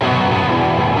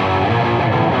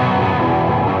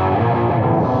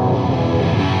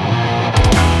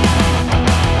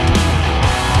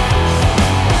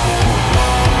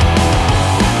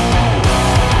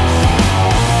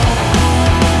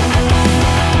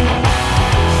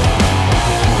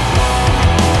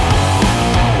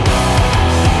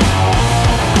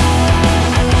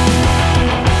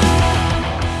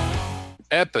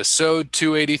episode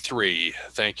 283.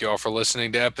 Thank you all for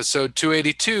listening to episode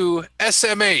 282,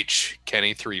 SMH,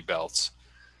 Kenny Three Belts.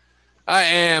 I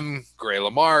am Gray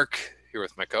Lamarck, here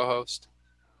with my co-host.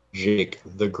 Jake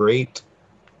the Great.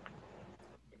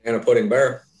 Banana Pudding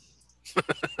Bear.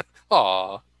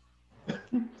 Aw.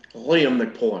 Liam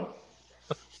McPullen.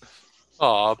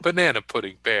 Aw, Banana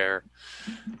Pudding Bear.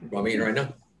 What I'm eating right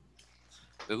now.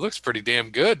 It looks pretty damn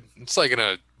good. It's like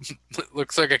it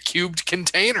looks like a cubed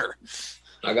container.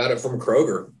 I got it from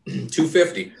Kroger.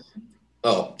 $2.50.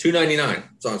 Oh, $2.99.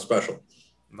 It's on special.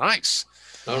 Nice.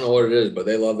 I don't know what it is, but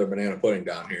they love their banana pudding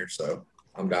down here, so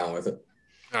I'm down with it.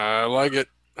 I like it.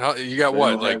 You got They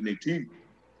what? don't Like have any teeth.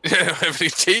 have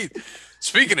any teeth?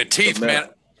 Speaking of teeth, The man.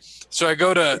 meth. So I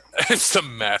go to it's the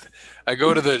meth. I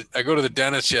go to the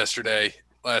dentist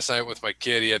last night with my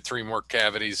kid. He had 3 more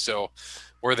cavities, so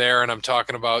we're there, and I'm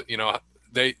talking about,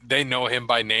 they know him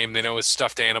by name. They know his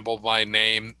stuffed animal by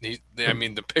name.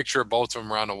 The picture of both of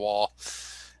them are on the wall,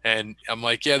 and I'm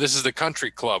like, yeah, this is the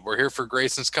country club. We're here for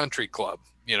Grayson's Country Club,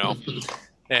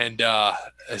 And I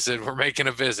said, we're making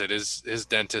a visit. His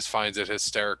dentist finds it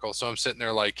hysterical. So I'm sitting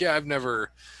there like, yeah, I've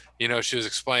never, she was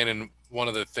explaining one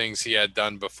of the things he had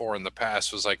done before in the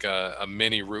past was like a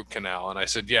mini root canal. And I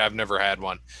said, yeah, I've never had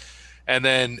one. And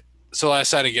then, so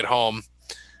last night I get home,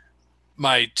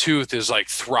 my tooth is like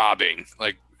throbbing,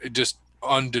 like just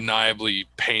undeniably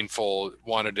painful,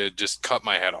 wanted to just cut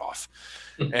my head off.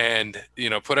 And,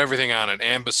 put everything on it,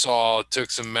 Ambisol, took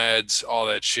some meds, all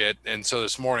that shit. And so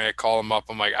this morning I call him up.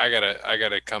 I'm like, I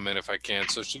gotta come in if I can.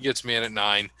 So she gets me in at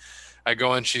 9. I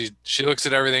go in, she looks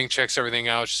at everything, checks everything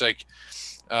out. She's like,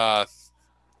 you're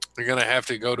going to have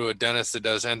to go to a dentist that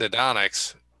does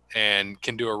endodontics and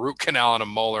can do a root canal on a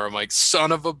molar. I'm like,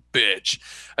 son of a bitch.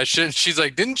 I shouldn't. She's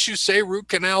like, didn't you say root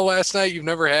canal last night? You've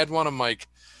never had one? I'm like,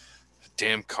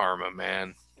 damn karma,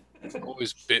 man. It's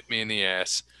always bit me in the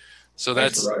ass. So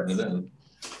that's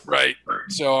right.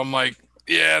 So I'm like,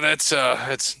 yeah, that's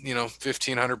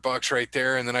 $1,500 right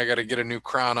there. And then I got to get a new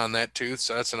crown on that tooth.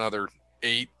 So that's another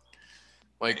 8.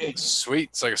 Like, sweet.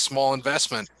 It's like a small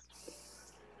investment.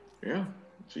 Yeah,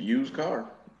 it's a used car.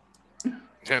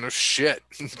 Yeah, no shit.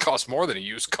 It costs more than a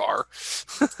used car.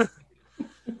 So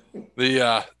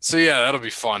yeah, that'll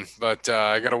be fun. But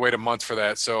I got to wait a month for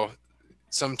that. So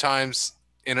sometimes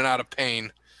in and out of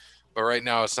pain. But right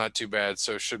now it's not too bad,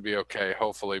 so it should be okay,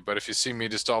 hopefully. But if you see me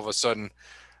just all of a sudden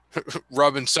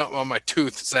rubbing something on my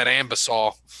tooth, it's that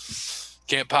Ambisol.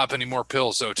 Can't pop any more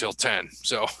pills, though, till 10.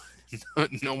 So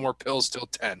no more pills till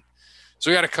 10. So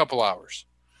we got a couple hours.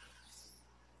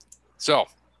 So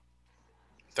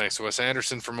thanks to Wes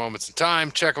Anderson for Moments in Time.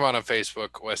 Check him out on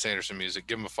Facebook, Wes Anderson Music.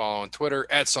 Give him a follow on Twitter,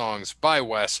 @Songs by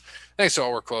Wes. Thanks to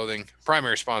All Work Clothing,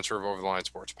 primary sponsor of Over the Line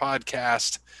Sports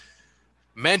Podcast.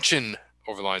 Mention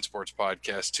Over the Line Sports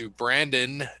Podcast to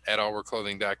Brandon at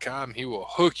allworkclothing.com. He will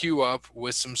hook you up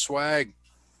with some swag.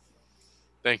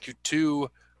 Thank you to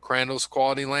Crandall's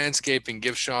Quality Landscaping.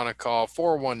 Give Sean a call,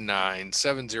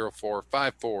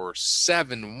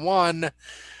 419-704-5471.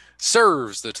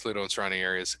 Serves the Toledo and surrounding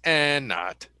areas and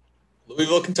not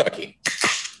Louisville, Kentucky.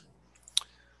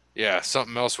 Yeah,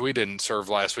 something else we didn't serve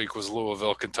last week was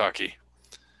Louisville, Kentucky.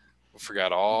 We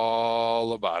forgot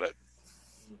all about it.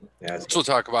 Yeah, So we'll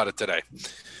talk about it today.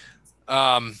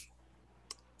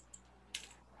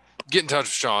 Get in touch with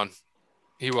Sean.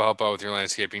 He will help out with your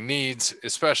landscaping needs,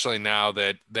 especially now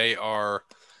that they are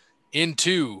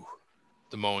into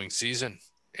the mowing season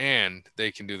and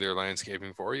they can do their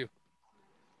landscaping for you.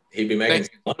 He'd be making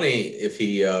some money if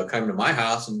he came to my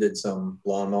house and did some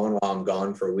lawn mowing while I'm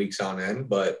gone for weeks on end,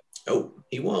 but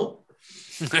he won't.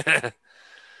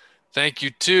 Thank you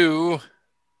to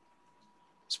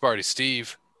Sparty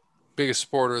Steve, biggest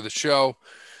supporter of the show,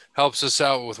 helps us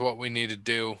out with what we need to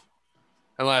do.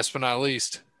 And last but not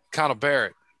least, Connell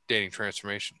Barrett,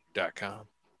 datingtransformation.com.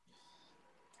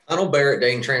 Connell Barrett,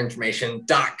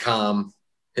 datingtransformation.com.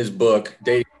 His book,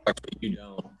 Dating Sucks But You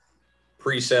Don't.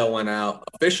 Pre-sale went out.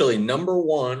 Officially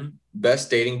 #1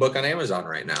 best dating book on Amazon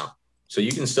right now. So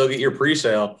you can still get your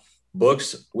pre-sale.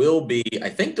 Books will be, I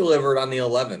think, delivered on the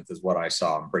 11th is what I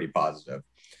saw. I'm pretty positive.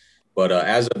 But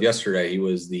as of yesterday, he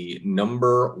was the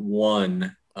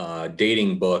 #1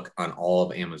 dating book on all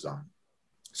of Amazon.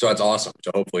 So that's awesome.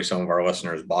 So hopefully some of our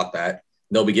listeners bought that.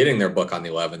 They'll be getting their book on the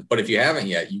 11th. But if you haven't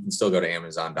yet, you can still go to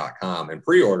Amazon.com and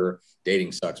pre-order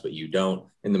Dating Sucks But You Don't.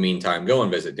 In the meantime, go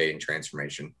and visit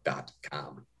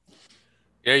datingtransformation.com.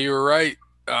 Yeah, you were right.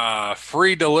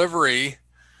 Free delivery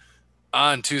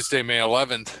on Tuesday, May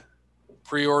 11th.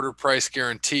 Pre-order price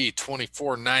guarantee,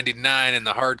 $24.99 in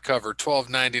the hardcover,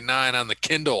 $12.99 on the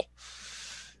Kindle,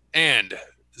 and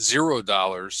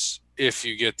 $0 if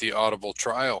you get the Audible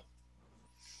trial.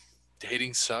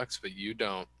 Dating sucks, but you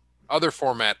don't. Other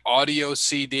format, audio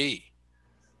CD.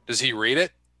 Does he read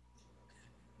it?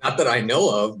 Not that I know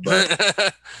of,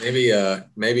 but maybe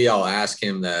I'll ask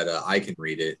him that I can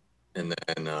read it, and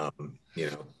then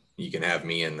you can have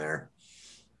me in there.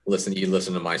 You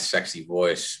listen to my sexy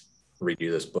voice read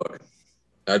you this book.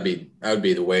 That'd be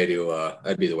the way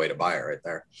to buy it right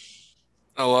there.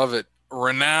 I love it.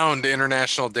 Renowned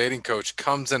international dating coach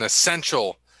comes an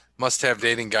essential must-have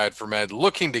dating guide for men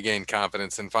looking to gain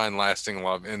confidence and find lasting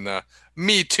love in the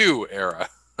Me Too era.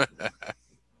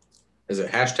 Is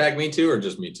it hashtag Me Too or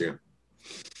just Me Too?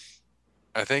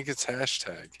 I think it's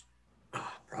hashtag.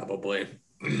 Probably.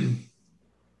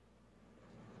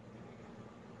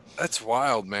 That's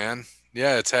wild, man.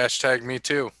 Yeah, it's hashtag Me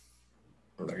Too.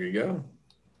 Well, there you go.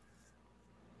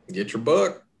 Get your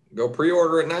book. Go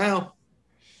pre-order it now.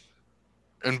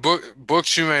 And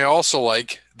books you may also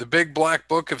like. The Big Black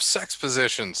Book of Sex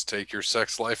Positions. Take your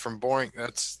sex life from boring.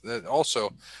 That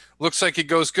also looks like it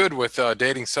goes good with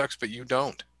Dating Sucks, but you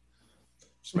don't.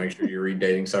 Just make sure you read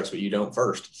Dating Sucks, but you don't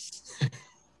first.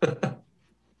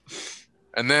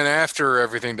 And then after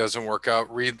everything doesn't work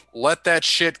out, read Let That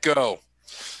Shit Go.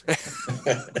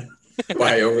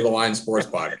 By Over the Line Sports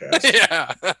Podcast.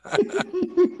 Yeah.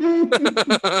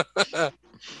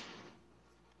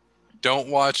 Don't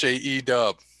watch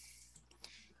AEW.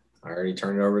 I already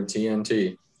turned it over to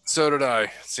TNT. So did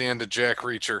I. It's the end of Jack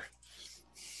Reacher.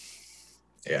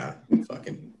 Yeah,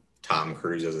 fucking Tom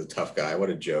Cruise is a tough guy. What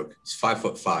a joke. He's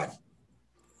 5'5".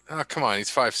 Oh, come on.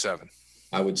 He's 5'7".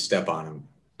 I would step on him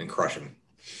and crush him.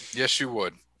 Yes, you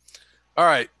would. All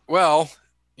right. Well,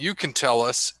 you can tell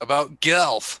us about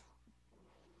golf.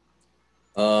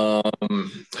 I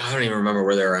don't even remember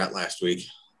where they were at last week.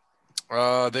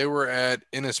 They were at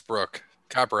Innisbrook,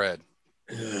 Copperhead.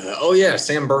 Oh yeah,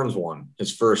 Sam Burns won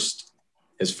his first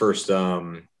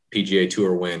PGA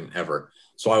Tour win ever.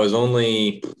 So I was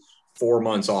only 3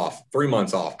 months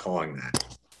off calling that.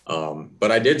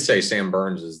 But I did say Sam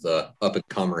Burns is the up and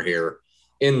comer here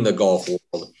in the golf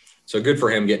world. So good for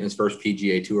him getting his first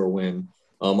PGA Tour win.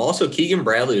 Also Keegan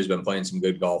Bradley, who's been playing some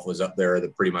good golf, was up there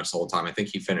pretty much the whole time. I think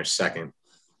he finished second.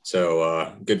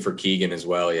 So good for Keegan as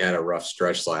well. He had a rough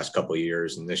stretch the last couple of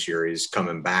years, and this year he's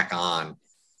coming back on,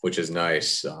 which is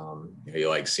nice. You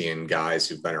like seeing guys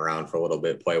who've been around for a little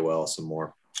bit play well some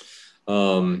more.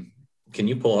 Can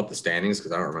you pull up the standings?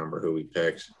 Because I don't remember who we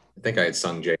picked. I think I had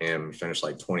Sung JM finish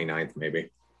like 29th maybe.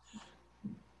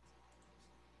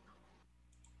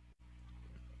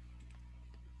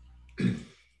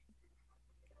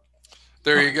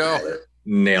 There you go.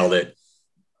 Nailed it.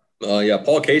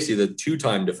 Paul Casey, the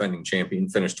two-time defending champion,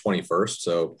 finished 21st.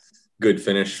 So good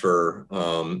finish for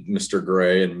Mr.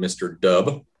 Gray and Mr.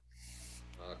 Dub.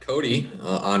 Cody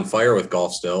on fire with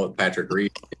golf still. Patrick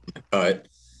Reed in the cut.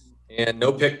 And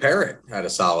No Pick Parrott had a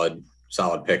solid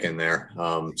pick in there.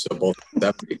 So both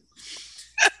definitely.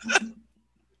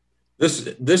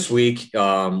 This week,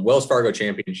 Wells Fargo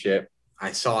Championship.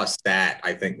 I saw a stat.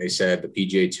 I think they said the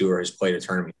PGA Tour has played a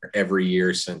tournament every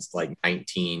year since like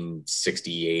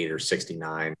 1968 or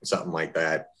 69, something like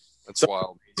that. That's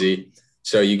wild. Crazy.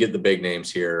 So you get the big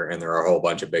names here, and there are a whole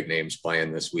bunch of big names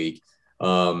playing this week.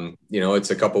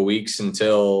 It's a couple weeks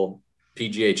until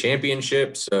PGA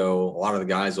Championship, so a lot of the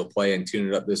guys will play and tune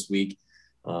it up this week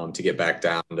to get back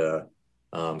down to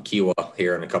Kiawah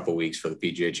here in a couple weeks for the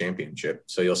PGA Championship.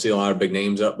 So you'll see a lot of big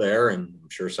names up there, and I'm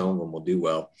sure some of them will do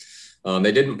well.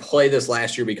 They didn't play this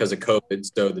last year because of COVID,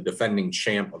 so the defending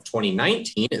champ of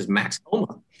 2019 is Max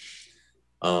Homa.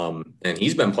 And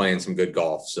he's been playing some good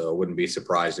golf, so I wouldn't be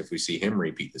surprised if we see him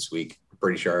repeat this week. I'm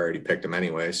pretty sure I already picked him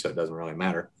anyway, so it doesn't really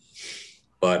matter.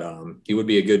 But he would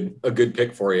be a good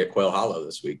pick for you at Quail Hollow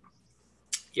this week.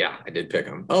 Yeah, I did pick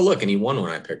him. Oh, look, and he won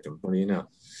when I picked him. What do you know?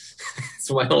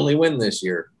 It's my only win this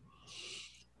year.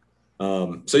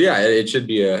 It should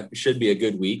be a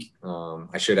good week.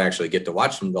 I should actually get to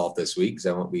watch some golf this week because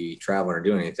I won't be traveling or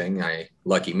doing anything.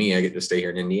 Lucky me, I get to stay here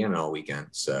in Indiana all weekend.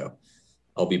 So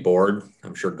I'll be bored.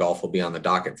 I'm sure golf will be on the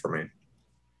docket for me.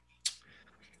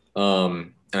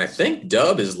 And I think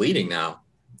Dub is leading now,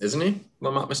 isn't he? If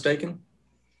I'm not mistaken.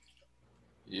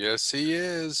 Yes, he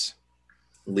is.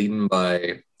 Leading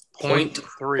by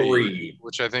 0.3,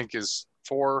 which I think is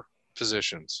 4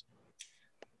 positions.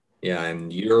 Yeah,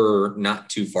 and you're not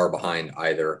too far behind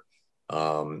either.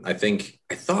 When I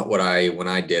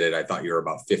did it, I thought you were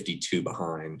about 52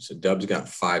 behind. So Dub's got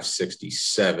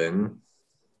 567.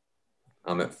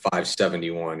 I'm at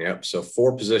 571. Yep. So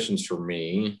 4 positions for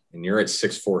me, and you're at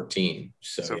 614.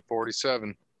 So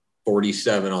 47.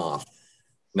 47 off.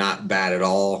 Not bad at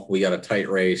all. We got a tight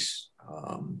race.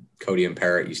 Cody and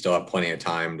Parrott, you still have plenty of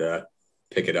time to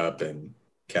pick it up and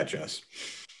catch us.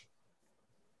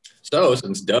 So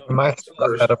since Doug Am I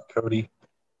first, that up, Cody?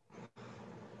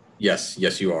 yes,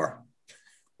 you are.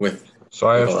 So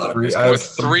I With a lot have of three. picks. I have With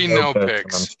three no picks, picks.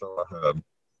 and I'm still ahead.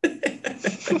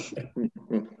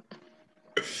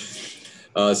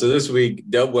 So this week,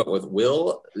 Dub went with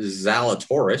Will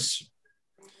Zalatoris.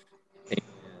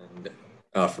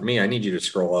 And for me, I need you to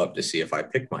scroll up to see if I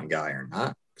picked my guy or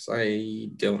not, because I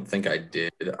don't think I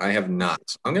did. I have not.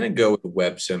 So I'm going to go with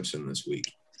Webb Simpson this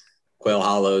week. Quail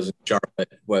Hollows in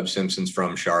Charlotte. Webb Simpson's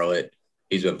from Charlotte.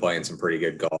 He's been playing some pretty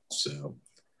good golf, so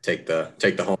take the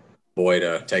home boy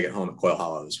to take it home at Quail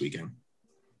Hollow this weekend.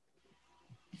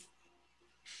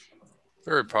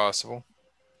 Very possible.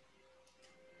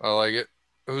 I like it.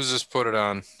 Who's just put it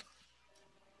on?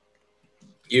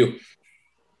 You.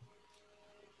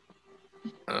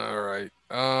 All right.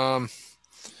 I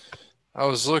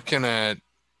was looking at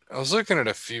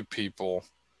a few people,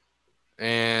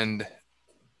 and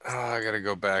I got to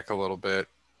go back a little bit.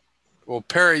 Well,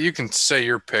 Perry, you can say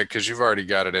your pick because you've already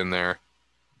got it in there.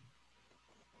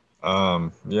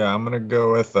 Yeah, I'm gonna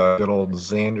go with good old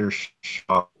Xander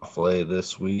Schauffele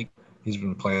this week. He's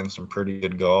been playing some pretty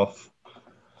good golf.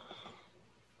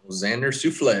 Xander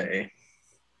Souffle.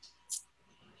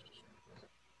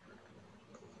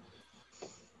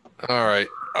 All right.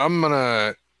 I'm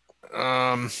gonna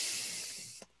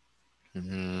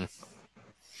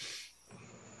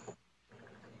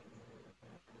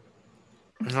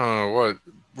Oh, what?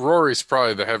 Rory's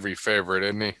probably the heavy favorite,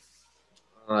 isn't he?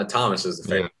 Thomas is the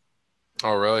favorite.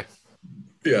 Oh, really?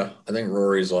 Yeah. I think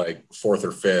Rory's like 4th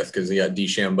or 5th because he got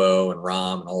DeChambeau and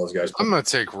Rahm and all those guys. I'm gonna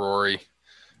take Rory.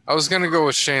 I was gonna go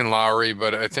with Shane Lowry,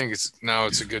 but I think it's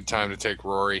a good time to take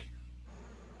Rory.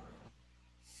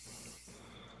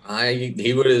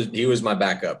 He was my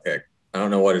backup pick. I don't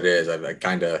know what it is. I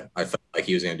felt like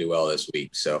he was going to do well this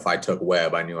week. So if I took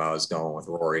Webb, I knew I was going with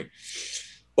Rory,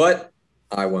 but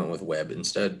I went with Webb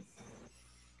instead.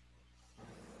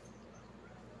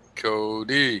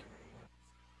 Cody.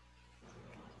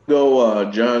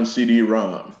 Go John C.D.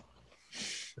 Rahm.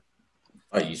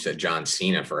 Oh, you said John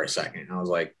Cena for a second. I was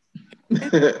like,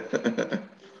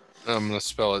 I'm gonna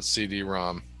spell it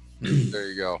CD-ROM. There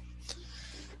you go.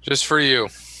 Just for you.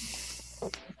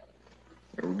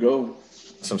 There we go.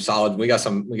 some solid. We got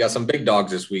some big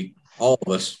dogs this week. All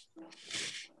of us.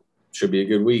 Should be a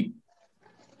good week.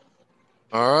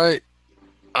 All right.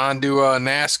 On to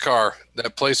NASCAR,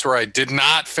 that place where I did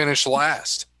not finish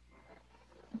last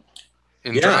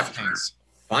in DraftKings.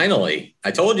 Finally.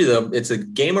 I told you, though, it's a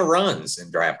game of runs in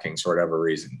DraftKings for whatever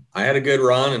reason. I had a good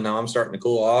run, and now I'm starting to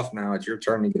cool off. Now it's your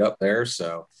turn to get up there.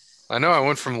 So I know I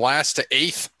went from last to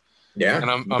 8th. Yeah. And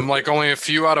I'm like only a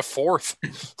few out of 4th.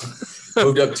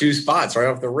 Moved up 2 spots right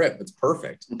off the rip. It's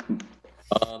perfect.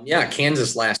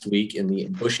 Kansas last week in the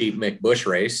Bushy McBush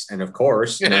race. And, of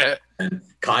course, and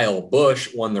Kyle Busch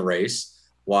won the race,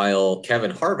 while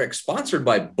Kevin Harvick, sponsored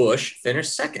by Busch,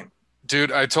 finished second.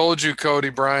 Dude, I told you, Cody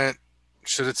Bryant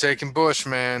should have taken Busch,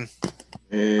 man.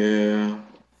 Yeah,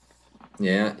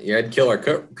 you had killer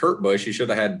Kurt Busch. You should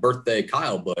have had birthday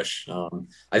Kyle Busch.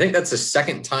 I think that's the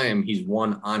second time he's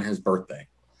won on his birthday.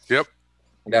 Yep.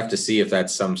 I'd have to see if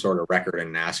that's some sort of record in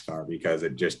NASCAR, because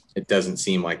it doesn't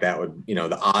seem like that would,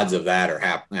 the odds of that are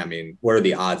happening. I mean, what are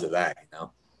the odds of that?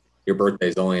 Your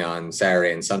birthday's only on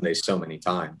Saturday and Sunday so many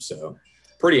times. So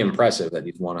pretty impressive that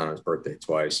he's won on his birthday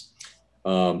twice. It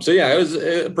was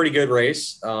a pretty good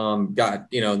race. They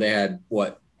had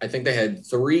I think they had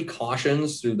 3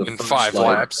 cautions through the first 5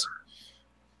 laps.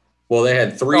 Well, they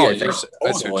had 3, I think,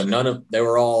 total, and it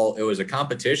was a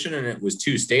competition, and it was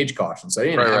 2 stage cautions. So they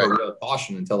didn't have a real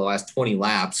caution until the last 20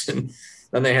 laps. And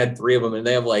then they had 3 of them, and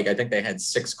they have I think they had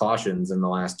 6 cautions in the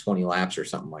last 20 laps or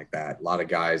something like that. A lot of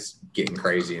guys getting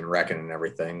crazy and wrecking and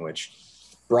everything, which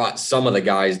brought some of the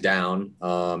guys down.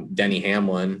 Denny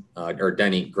Hamlin, or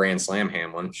Denny Grand Slam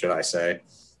Hamlin, should I say,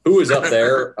 who was up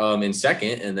there in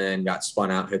second and then got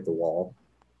spun out, hit the wall.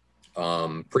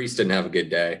 Priest didn't have a good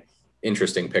day.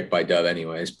 Interesting pick by Dub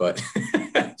anyways, but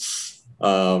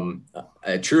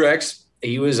Truex,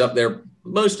 he was up there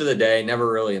most of the day,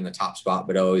 never really in the top spot,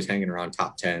 but always hanging around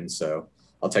top 10. So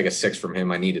I'll take a 6 from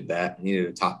him. I needed that. I needed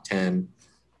a top 10.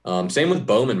 Same with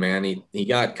Bowman, man. He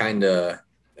got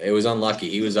it was unlucky.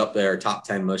 He was up there top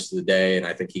 10 most of the day, and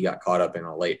I think he got caught up in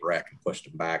a late wreck and pushed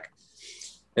him back.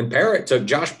 And Parrott took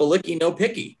Josh Bilicki, no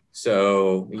picky.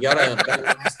 So he got a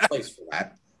last place for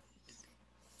that.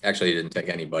 Actually, he didn't take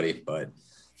anybody, but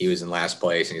he was in last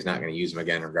place, and he's not going to use him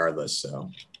again regardless.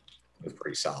 So it was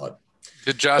pretty solid.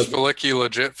 Did Josh Bilicki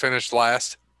legit finish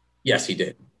last? Yes, he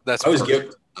did. That's I was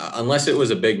giving, unless it was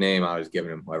a big name, I was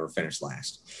giving him whoever finished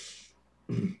last.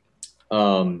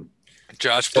 I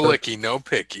Josh Bilicki, no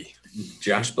picky.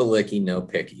 Josh Bilicki, no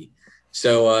picky.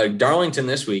 So Darlington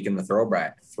this week in the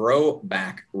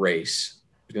throwback race.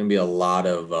 There's going to be a lot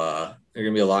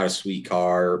of sweet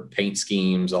car paint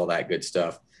schemes, all that good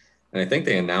stuff. And I think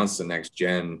they announced the next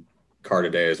gen car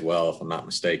today as well, if I'm not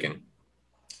mistaken.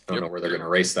 I don't know where they're going to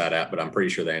race that at, but I'm pretty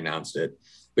sure they announced it.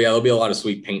 But yeah, there'll be a lot of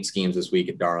sweet paint schemes this week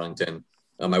at Darlington.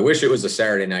 I wish it was a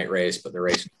Saturday night race, but the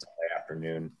race is Saturday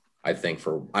afternoon. I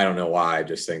don't know why. I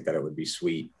just think that it would be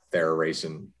sweet. They're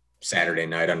racing Saturday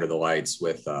night under the lights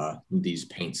with these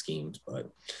paint schemes, but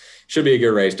should be a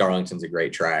good race. Darlington's a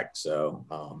great track, so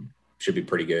should be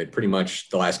pretty good. Pretty much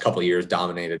the last couple of years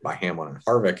dominated by Hamlin and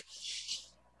Harvick.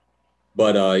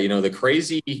 But the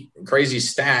crazy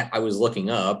stat I was looking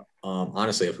up,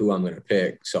 honestly, of who I'm going to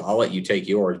pick. So I'll let you take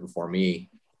yours before me,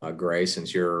 Gray,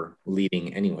 since you're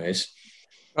leading anyways.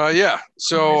 Yeah.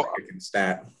 So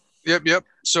stat. Yep.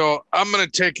 So I'm going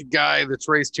to take a guy that's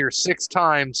raced here 6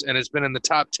 times and has been in the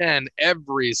top 10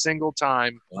 every single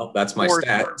time. Well, that's my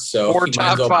stat. So 4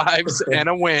 top 5s and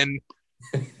a win.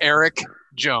 Erik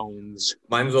Jones.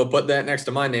 Might as well put that next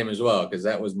to my name as well, because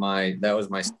that was my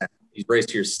stat. He's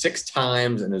raced here 6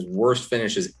 times and his worst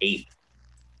finish is 8th.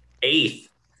 8th.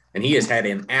 And he has had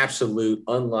an absolute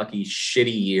unlucky,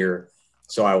 shitty year.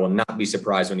 So I will not be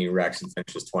surprised when he wrecks and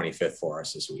finishes 25th for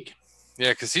us this week. Yeah,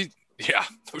 because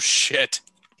no shit.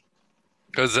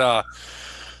 Because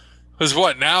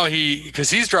what now? Because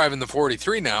he's driving the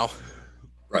 43 now.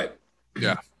 Right.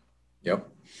 Yeah. Yep.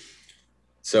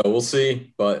 So we'll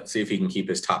see, but see if he can keep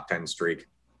his top 10 streak.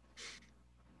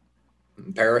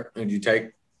 Parrot, who'd you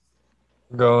take?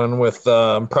 Going with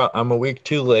I'm a week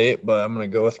too late, but I'm going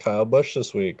to go with Kyle Busch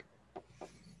this week. All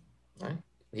right.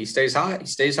 He stays hot.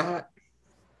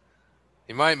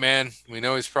 He might, man. We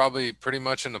know he's probably pretty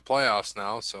much in the playoffs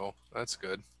now, so that's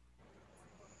good.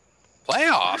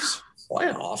 Playoffs.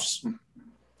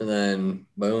 And then,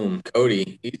 boom,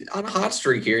 Cody. He's on a hot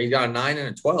streak here. He got a 9 and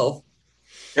a 12.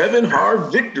 Kevin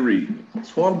Harvick victory.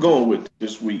 That's what I'm going with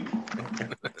this week.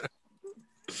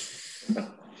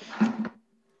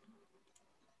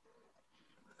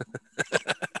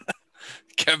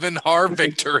 Kevin Harvick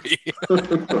victory.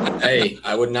 Hey,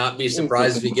 I would not be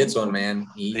surprised if he gets one, man.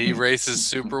 He races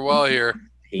super well here.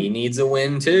 He needs a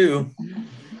win too.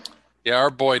 Yeah,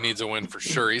 our boy needs a win for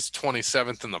sure. He's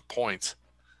 27th in the points.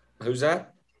 Who's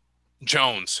that?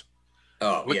 Jones.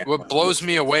 Oh, yeah. What blows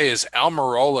me away is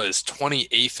Almirola is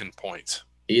 28th in points.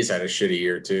 He's had a shitty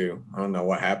year too. I don't know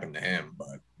what happened to him,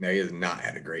 but he has not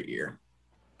had a great year.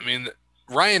 I mean,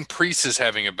 Ryan Preece is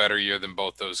having a better year than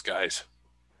both those guys.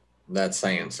 That's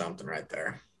saying something right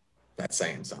there. That's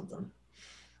saying something.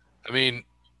 I mean,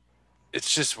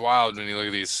 it's just wild when you look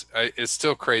at these. It's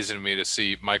still crazy to me to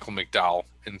see Michael McDowell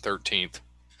in 13th.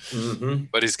 Mm-hmm.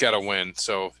 But he's got to win.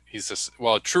 So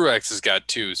Truex has got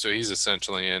 2, so he's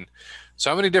essentially in. So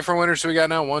how many different winners do we got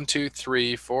now? 1, 2,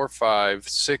 3, 4, 5,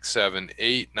 6, 7,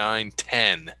 8, 9,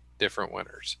 10 different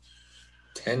winners.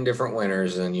 10 different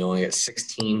winners, and you only get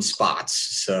 16 spots.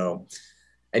 So,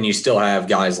 and you still have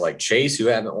guys like Chase who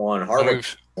haven't won.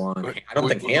 Harvick won. I don't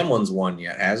think Hamlin's won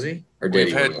yet, has he? Or did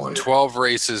he win one? 12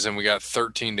 races, and we got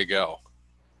 13 to go.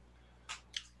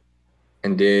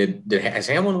 And has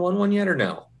Hamlin won one yet or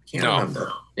no? Can't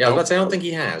remember. Yeah, I was about to say I don't think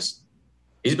he has.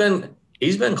 He's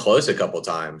been close a couple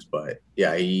times, but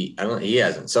yeah, he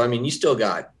hasn't. So I mean, you still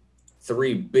got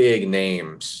 3 big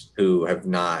names who have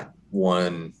not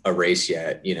won a race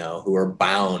yet, who are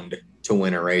bound to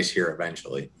win a race here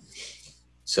eventually.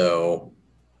 So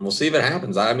we'll see if it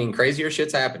happens. I mean, crazier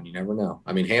shit's happen. You never know.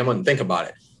 I mean, Hamlin, think about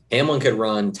it. Hamlin could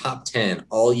run top 10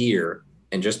 all year,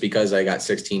 and just because I got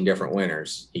 16 different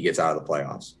winners, he gets out of the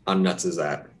playoffs. How nuts is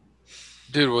that?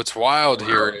 Dude, what's wild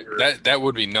here, that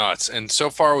would be nuts. And so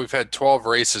far we've had 12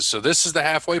 races. So this is the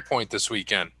halfway point this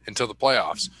weekend until the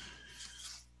playoffs.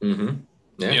 Mm-hmm.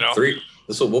 Yeah,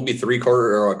 we'll be a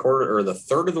quarter or the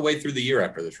third of the way through the year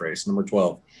after this race, number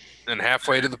 12. And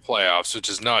halfway to the playoffs, which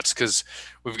is nuts because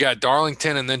we've got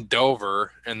Darlington and then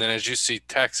Dover, and then as you see,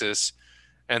 Texas.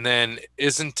 And then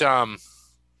isn't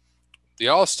the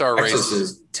All-Star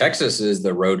race? Texas is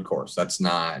the road course. That's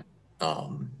not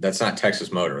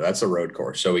Texas Motor. That's a road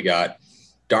course. So we got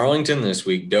Darlington this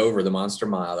week, Dover, the Monster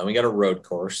Mile. Then we got a road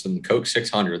course, then the Coke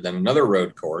 600, then another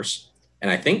road course. And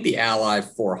I think the Ally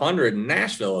 400 in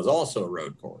Nashville is also a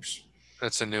road course.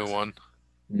 That's a new one.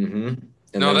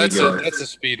 Mm-hmm. No, that's a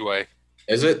speedway.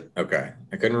 Is it? Okay.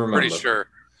 I couldn't remember. Pretty sure.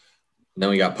 And then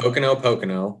we got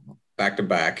Pocono, back to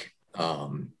back.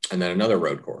 And then another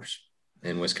road course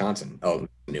in Wisconsin. Oh,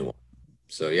 new one.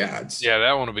 So yeah,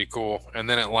 that one will be cool. And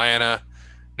then Atlanta,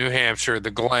 New Hampshire,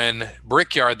 the Glen,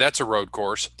 Brickyard, that's a road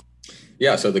course.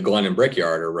 Yeah, so the Glen and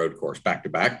Brickyard are road course back to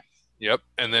back. Yep.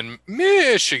 And then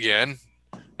Michigan.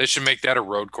 They should make that a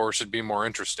road course. It'd be more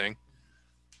interesting.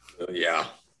 Yeah.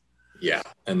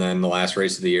 And then the last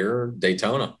race of the year,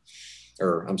 Daytona.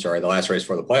 Or I'm sorry, the last race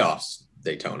for the playoffs,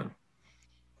 Daytona.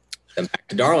 Then back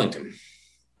to Darlington.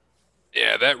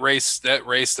 Yeah, that race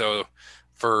though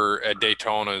for at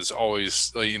Daytona is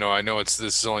always, I know this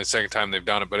is only the second time they've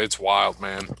done it, but it's wild,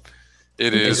 man.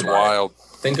 It is wild.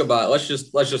 Think about let's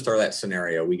just throw that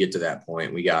scenario. We get to that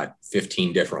point. We got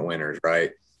 15 different winners,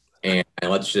 right? And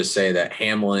let's just say that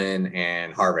Hamlin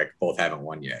and Harvick both haven't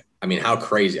won yet. I mean, how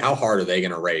hard are they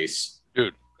going to race?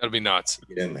 Dude, that'd be nuts. To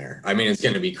get in there. I mean, it's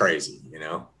going to be crazy,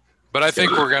 But I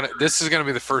think this is going to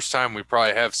be the first time we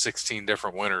probably have 16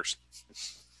 different winners.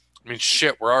 I mean,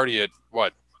 shit, we're already at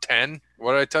what, 10?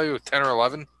 What did I tell you? 10 or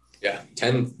 11? Yeah,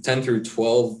 10 through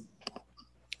 12. Is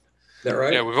that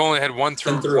right? Yeah, we've only had 1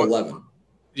 through 10 through 11.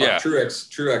 Yeah.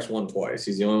 Truex won twice.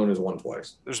 He's the only one who's won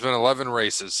twice. There's been 11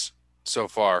 races so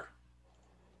far.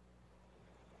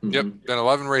 Mm-hmm. Yep, been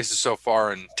 11 races so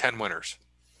far and 10 winners.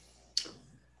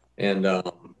 And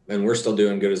we're still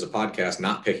doing good as a podcast,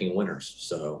 not picking winners.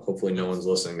 So hopefully no one's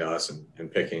listening to us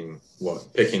and picking what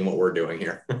we're doing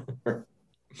here.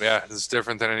 Yeah, this is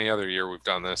different than any other year we've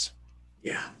done this.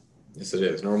 Yeah, yes it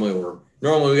is. Normally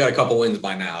we got a couple wins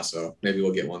by now, so maybe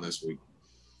we'll get one this week.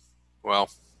 Well,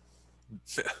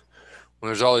 when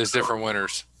there's all these different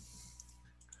winners,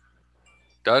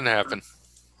 doesn't happen.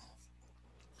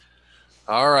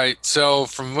 All right, so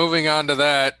from moving on to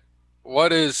that,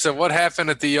 what happened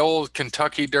at the old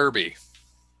Kentucky Derby?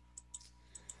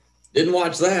 Didn't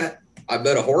watch that. I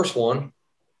bet a horse won.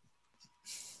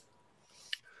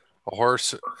 A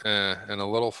horse and a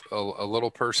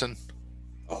little person.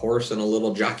 A horse and a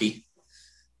little jockey.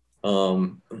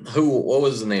 What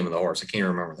was the name of the horse? I can't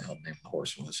remember the hell the name of the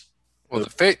horse was. Well,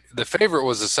 the favorite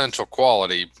was Essential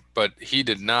Quality, but he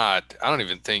did not. I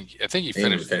think he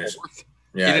finished fourth.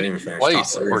 Yeah, he didn't even even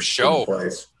place or show.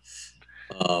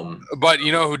 But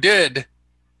you know who did?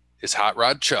 Is Hot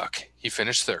Rod Chuck. He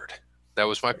finished third. That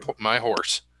was my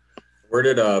horse. Where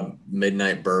did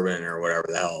Midnight Bourbon or whatever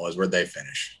the hell it was? Where'd they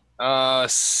finish?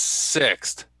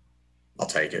 Sixth. I'll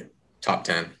take it. Top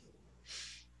 10.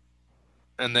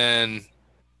 And then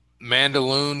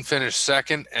Mandaloon finished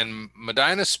second, and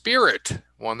Medina Spirit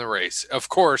won the race. Of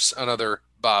course, another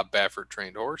Bob Baffert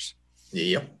trained horse.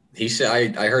 Yep. He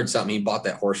said I heard something. He bought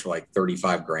that horse for like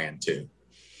 $35,000 too.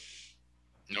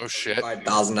 No shit.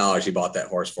 $5,000 he bought that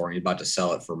horse for, and he's about to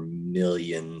sell it for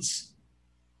millions.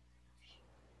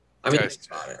 I mean, think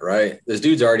about it, right? This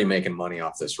dude's already making money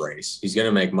off this race. He's going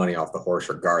to make money off the horse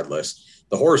regardless.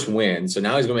 The horse wins, so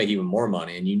now he's going to make even more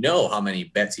money. And you know how many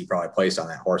bets he probably placed on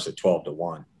that horse at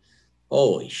 12-1.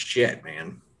 Holy shit,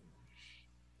 man.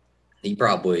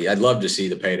 I'd love to see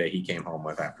the payday he came home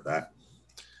with after that.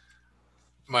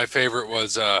 My favorite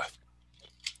was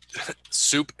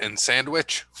Soup and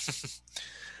Sandwich.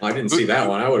 I didn't see that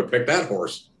one. I would have picked that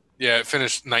horse. Yeah, it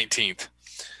finished 19th.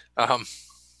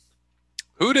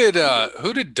 Who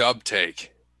did Dub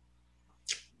take?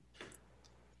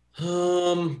 I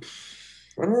don't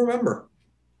remember.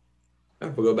 I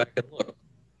have to go back and look.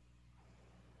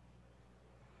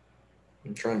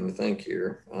 I'm trying to think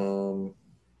here.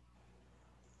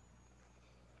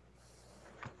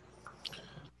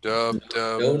 Dub.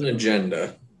 Known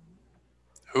Agenda.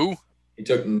 Who? He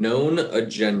took Known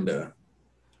Agenda.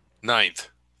 9th.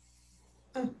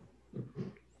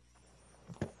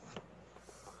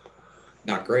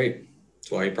 Not great.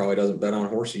 That's why he probably doesn't bet on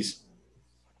horses.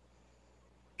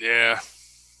 Yeah.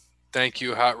 Thank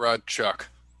you, Hot Rod Chuck.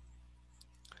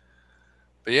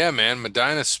 But yeah, man,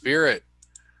 Medina Spirit.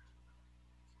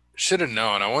 Should have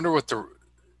known. I wonder what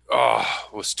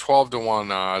was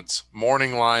 12-1 odds.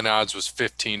 Morning line odds was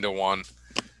 15-1.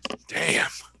 Damn.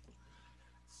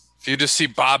 If you just see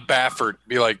Bob Baffert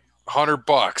be like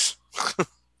 $100.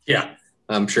 Yeah.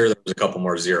 I'm sure there was a couple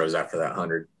more zeros after that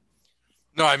 100.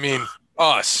 No, I mean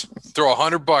us. Throw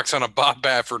 $100 on a Bob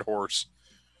Baffert horse.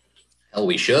 Hell,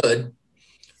 we should.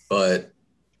 But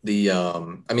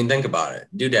think about it.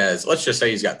 Dude let's just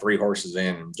say he's got 3 horses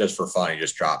in, and just for fun, he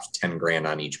just drops $10,000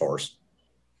 on each horse.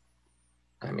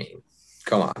 I mean,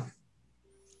 come on.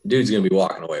 Dude's going to be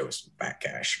walking away with some fat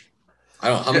cash.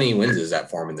 How many wins is that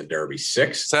for him in the Derby?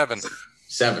 6? 7.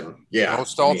 7. Yeah.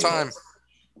 Most all time.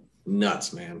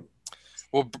 Nuts, man.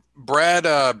 Well,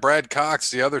 Brad Cox,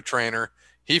 the other trainer,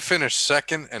 he finished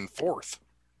 2nd and 4th.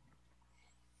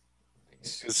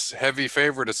 His heavy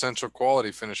favorite, Essential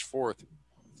Quality, finished 4th.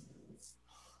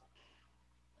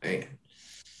 Man.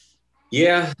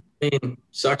 Yeah, I mean,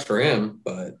 sucks for him,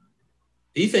 but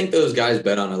do you think those guys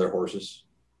bet on other horses?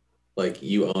 Like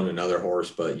you own another horse,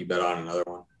 but you bet on another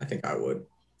one. I think I would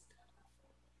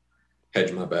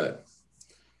hedge my bet.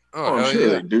 Oh, I'm hell sure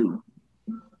yeah. they do.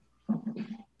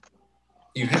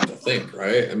 You have to think,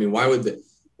 right? I mean, why would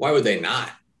they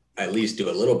not at least do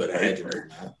a little bit of hedging on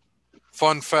that?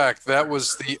 Fun fact, that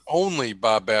was the only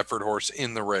Bob Baffert horse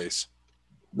in the race.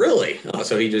 Really? Oh,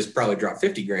 so he just probably dropped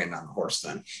 50 grand on the horse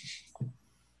then.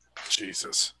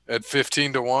 Jesus. At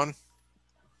 15 to 1?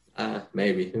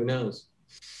 Maybe. Who knows?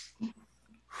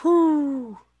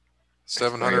 Whew.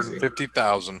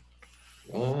 750,000.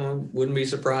 Wouldn't be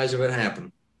surprised if it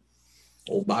happened.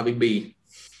 Old Bobby B.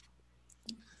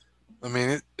 I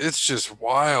mean, it's just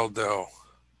wild, though.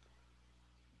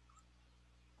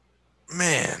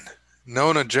 Man,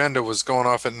 known agenda was going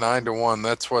off at 9 to 1.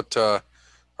 That's what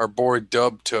our boy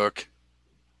Dub took.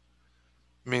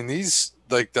 I mean,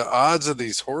 the odds of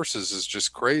these horses is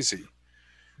just crazy.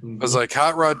 I was like,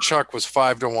 Hot Rod Chuck was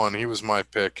 5 to 1. He was my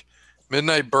pick.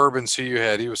 Midnight Bourbon's who you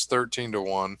had. He was 13 to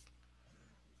 1.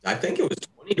 I think it was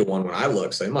 20 to 1 when I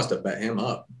looked, so they must have bet him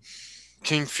up.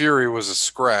 King Fury was a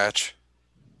scratch.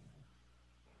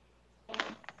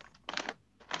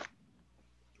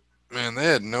 Man, they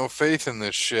had no faith in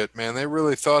this shit, man. They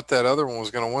really thought that other one was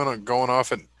going to win going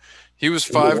off at. He was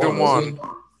 5 to 1.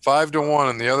 5 to 1,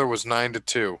 and the other was 9 to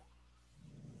 2.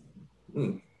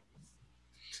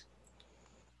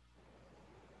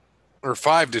 Or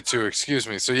 5 to 2, excuse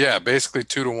me. So yeah, basically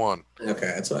 2 to 1.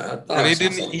 Okay, that's what I thought. And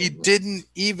he didn't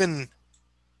even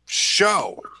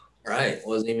show. Right,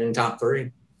 wasn't even in top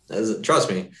 3.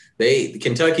 Trust me, the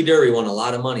Kentucky Derby won a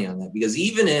lot of money on that, because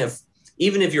even if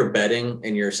you're betting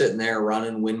and you're sitting there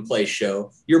running win play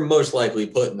show, you're most likely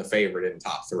putting the favorite in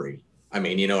top 3. I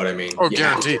mean, you know what I mean? Oh,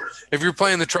 guaranteed. If you're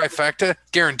playing the trifecta,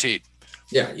 guaranteed.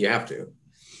 Yeah, you have to.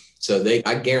 So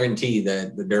I guarantee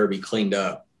that the Derby cleaned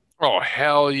up. Oh,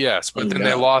 hell yes. But then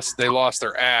they lost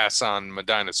their ass on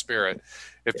Medina Spirit.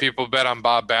 If people bet on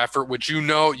Bob Baffert, which you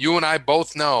and I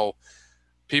both know,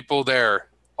 people there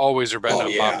always are betting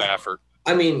on Bob Baffert.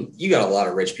 I mean, you got a lot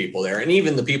of rich people there. And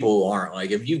even the people who aren't,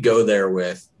 like, if you go there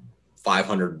with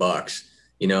 $500,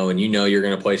 and you're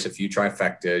going to place a few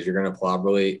trifectas, you're going to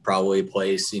probably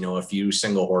place, a few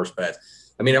single horse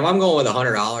bets. I mean, if I'm going with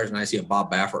 $100 and I see a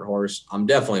Bob Baffert horse, I'm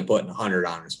definitely putting 100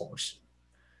 on his horse.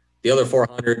 The other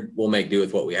 400 we'll make do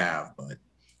with what we have. But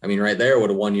I mean, right there would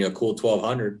have won you a cool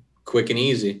 1,200, quick and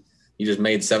easy. You just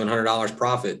made $700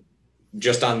 profit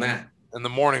just on that. And the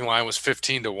morning line was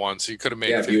 15 to 1, so you could have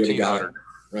made 1,500.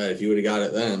 Right, if you would have got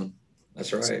it then.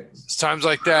 That's right. It's times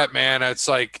like that, man. It's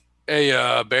like, hey,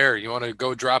 Bear, you want to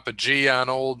go drop a G on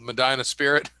old Medina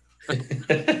Spirit? I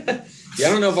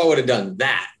don't know if I would have done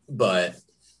that, but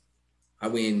I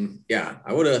mean, yeah,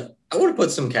 I would have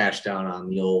put some cash down on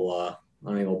the old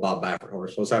Bob Baffert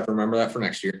horse. We'll just have to remember that for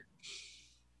next year.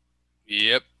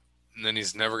 Yep. And then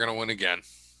he's never going to win again.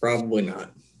 Probably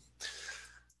not.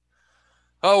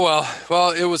 Oh,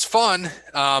 well, it was fun.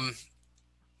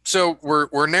 So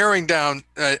we're narrowing down,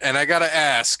 and I got to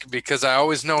ask, because I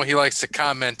always know he likes to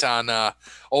comment on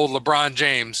old LeBron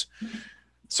James.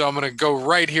 So I'm going to go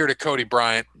right here to Cody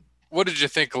Bryant. What did you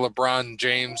think of LeBron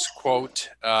James' quote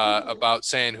about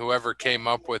saying whoever came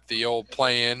up with the old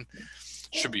play-in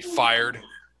should be fired?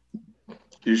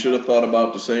 You should have thought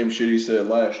about the same shit he said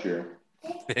last year.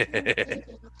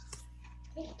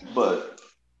 But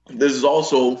this is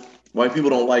also why people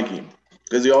don't like him,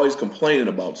 because he always complaining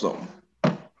about something.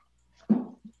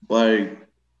 Like,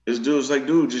 this dude's like,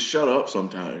 dude, just shut up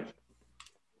sometimes.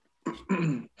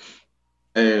 And,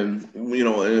 and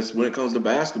it's when it comes to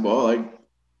basketball,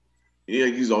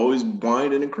 he's always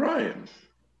whining and crying.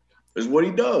 It's what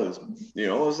he does.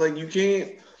 It's like, you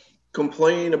can't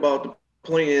complain about the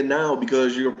playing now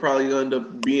because you're probably going to end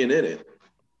up being in it.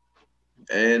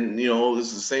 And,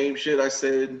 it's the same shit I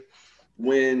said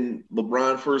when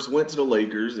LeBron first went to the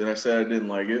Lakers, and I said I didn't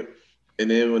like it. And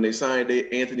then when they signed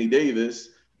Anthony Davis,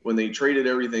 when they traded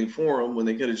everything for him, when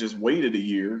they could have just waited a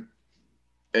year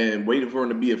and waited for him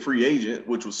to be a free agent,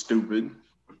 which was stupid.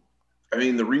 I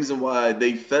mean, the reason why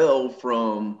they fell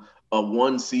from a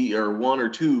 1 seed or 1 or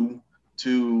 2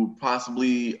 to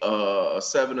possibly a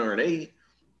 7 or an 8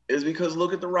 is because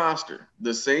look at the roster.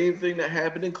 The same thing that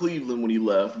happened in Cleveland when he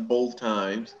left both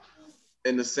times,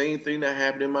 and the same thing that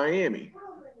happened in Miami.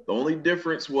 The only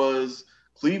difference was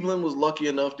Cleveland was lucky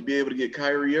enough to be able to get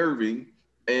Kyrie Irving,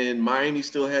 and Miami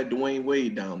still had Dwayne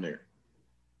Wade down there.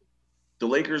 The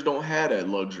Lakers don't have that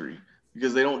luxury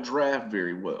because they don't draft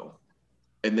very well.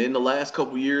 And then the last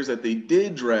couple of years that they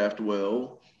did draft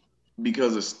well,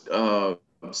 because of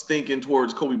stinking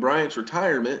towards Kobe Bryant's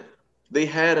retirement, they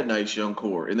had a nice young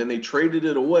core. And then they traded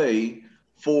it away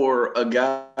for a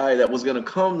guy that was going to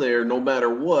come there no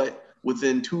matter what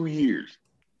within 2 years.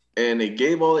 And they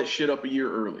gave all that shit up a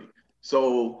year early.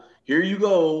 So here you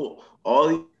go,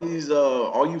 all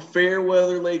you fair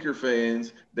weather Laker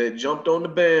fans that jumped on the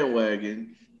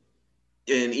bandwagon,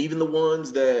 and even the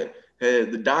ones that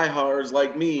had the diehards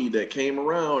like me that came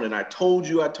around and I told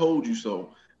you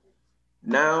so.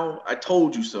 Now I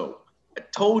told you so. I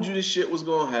told you this shit was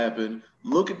gonna happen.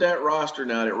 Look at that roster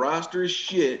now. That roster is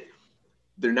shit.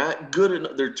 They're not good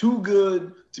enough. They're too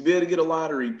good to be able to get a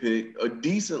lottery pick, a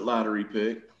decent lottery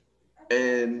pick,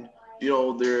 and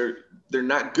they're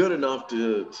not good enough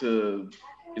to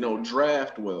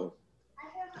draft well.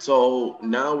 So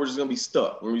now we're just gonna be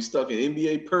stuck. We're gonna be stuck in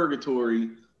NBA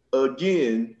purgatory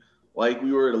again, like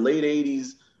we were in the late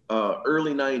 '80s,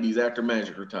 early '90s after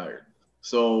Magic retired.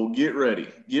 So get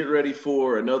ready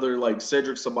for another like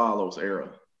Cedric Ceballos era.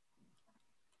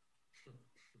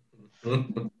 Poor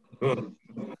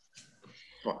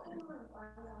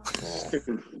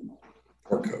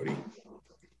Cody.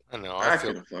 I know. I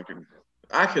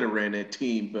could have ran that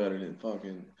team better than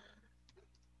fucking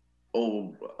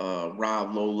old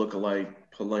Rob Lowe lookalike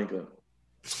Pelinka.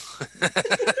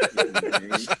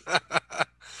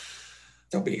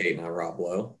 Don't be hating on Rob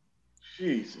Lowe.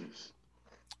 Jesus.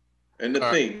 And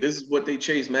to think, this is what they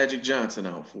chased Magic Johnson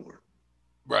out for.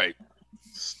 Right.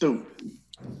 Stupid.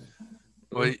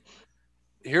 Well,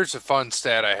 here's a fun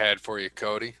stat I had for you,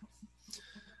 Cody.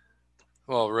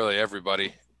 Well, really,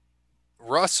 everybody.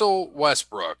 Russell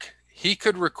Westbrook, he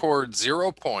could record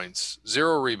 0 points,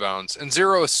 0 rebounds, and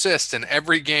 0 assists in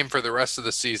every game for the rest of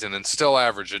the season and still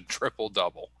average a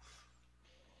triple-double.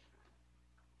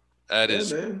 That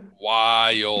is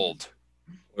wild.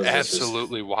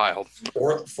 Absolutely wild.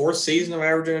 Fourth season of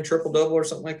averaging a triple-double or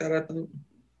something like that, I think.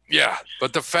 Yeah,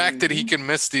 but the fact that he can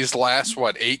miss these last,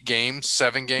 8 games,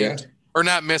 7 games, or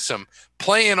not miss them,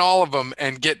 play in all of them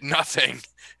and get nothing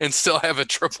and still have a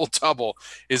triple-double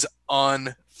is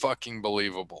unfucking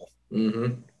believable.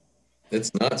 Mm-hmm.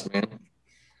 It's nuts, man.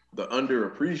 The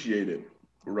underappreciated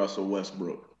Russell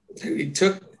Westbrook. Dude, he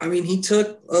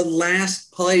took a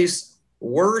last place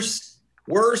worst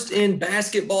in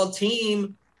basketball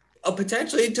team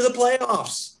potentially to the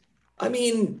playoffs. I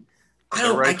mean,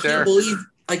 I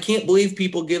can't believe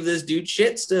people give this dude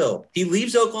shit still. He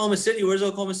leaves Oklahoma City. What does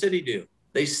Oklahoma City do?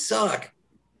 They suck.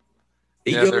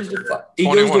 He goes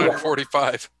to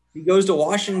 45. He goes to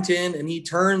Washington and he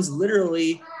turns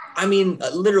literally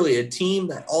a team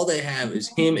that all they have is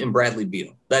him and Bradley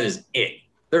Beal. That is it.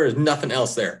 There is nothing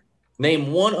else there.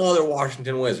 Name one other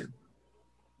Washington Wizard.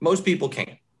 Most people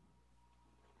can't.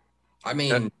 I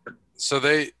mean, so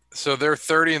they're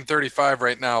 30-35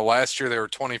 right now. Last year they were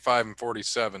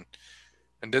 25-47.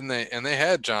 And they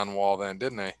had John Wall then,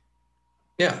 didn't they?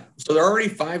 Yeah. So they're already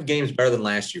 5 games better than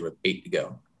last year with 8 to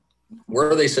go. Where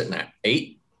are they sitting at?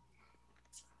 8?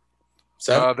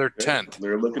 7? They're 10th.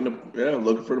 They're looking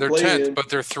for the They're play 10th, in. but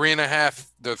they're 3.5.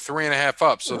 They're 3.5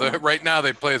 up. So right now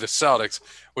they play the Celtics,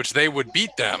 which they would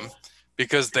beat them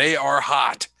because they are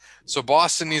hot. So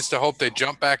Boston needs to hope they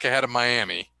jump back ahead of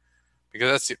Miami because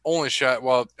that's the only shot.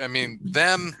 Well, I mean,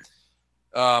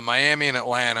 Miami and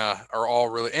Atlanta are all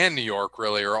really, and New York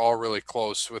really, are all really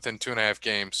close within 2.5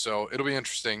 games. So it'll be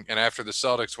interesting. And after the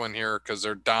Celtics win here, because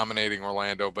they're dominating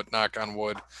Orlando, but knock on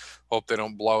wood, hope they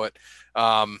don't blow it.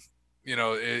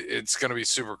 It's going to be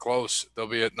super close. They'll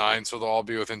be at 9, so they'll all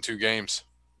be within 2 games.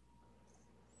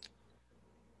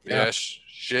 Yeah,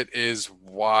 shit is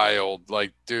wild.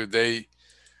 Like, dude,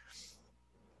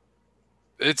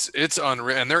 it's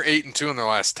unreal, and they're 8-2 in their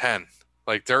last 10.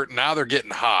 Like they're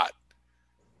getting hot.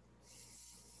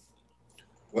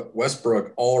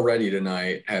 Westbrook already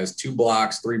tonight has 2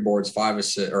 blocks, 3 boards, 5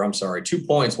 assists, 2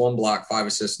 points, 1 block, 5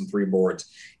 assists, and 3 boards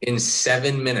in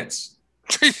 7 minutes.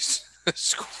 Jesus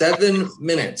 7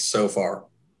 minutes so far.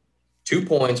 2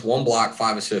 points, 1 block,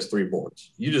 5 assists, 3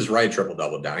 boards. You just write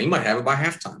triple-double down. You might have it by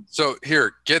halftime. So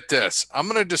here, get this. I'm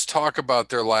going to just talk about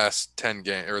their last 10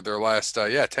 games, or their last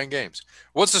 10 games.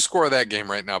 What's the score of that game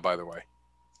right now, by the way?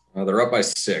 They're up by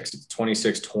 6. It's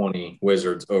 26-20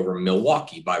 Wizards over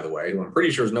Milwaukee, by the way, who I'm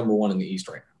pretty sure is number 1 in the East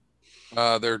right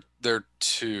now. They're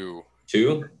 2.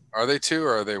 2? Are they 2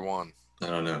 or are they 1? I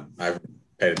don't know. I haven't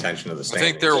paid attention to the standings.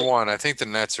 I think they're 1. I think the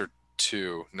Nets are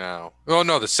 2 now. Oh,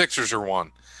 no, the Sixers are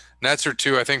 1. Nets are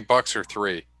 2. I think Bucks are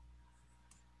 3.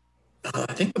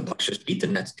 I think the Bucks just beat the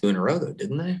Nets 2 in a row, though,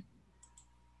 didn't they?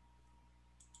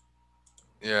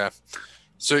 Yeah.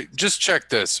 So just check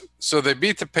this. So they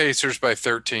beat the Pacers by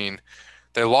 13.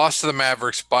 They lost to the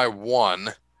Mavericks by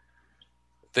 1.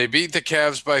 They beat the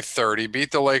Cavs by 30, beat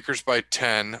the Lakers by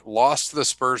 10, lost to the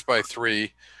Spurs by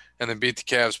 3, and then beat the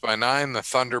Cavs by 9, the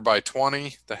Thunder by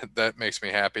 20. That makes me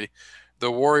happy.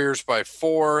 the Warriors by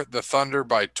 4, the Thunder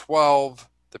by 12,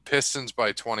 the Pistons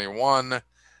by 21, the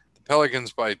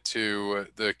Pelicans by 2,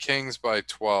 the Kings by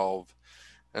 12,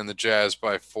 and the Jazz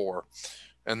by 4.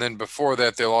 And then before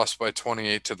that, they lost by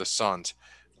 28 to the Suns.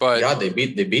 But God, they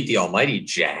beat the almighty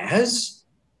Jazz.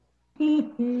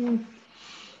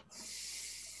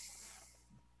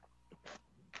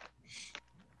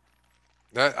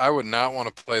 that I would not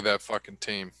want to play that fucking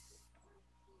team.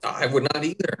 I would not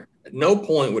either. At no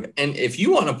point would. And if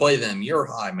you want to play them, you're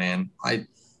high, man. I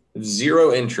have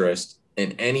zero interest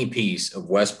in any piece of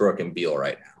Westbrook and Beal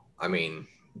right now. I mean,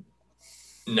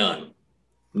 none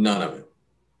of it.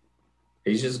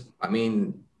 He's just. I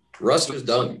mean, Russ just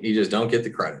don't. He just don't get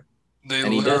the credit.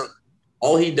 And he does.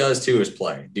 All he does too is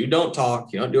play. Dude, don't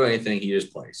talk. You don't do anything. He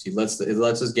just plays. He lets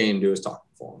his game do his talking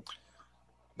for him.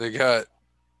 They got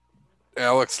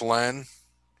Alex Len,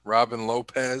 Robin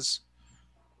Lopez,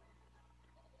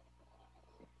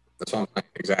 That's what I'm saying.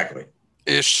 Exactly.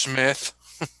 Ish Smith.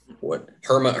 What?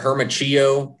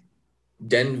 Hermachio,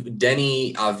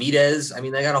 Denny Avides. I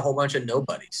mean, they got a whole bunch of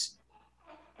nobodies.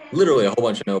 Literally a whole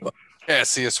bunch of nobodies.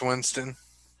 Cassius Winston.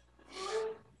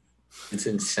 It's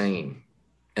insane.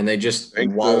 And they just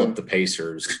wallop the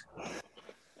Pacers.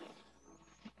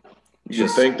 You should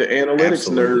thank the analytics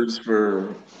nerds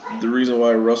for the reason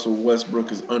why Russell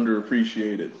Westbrook is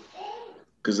underappreciated.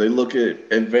 Because they look at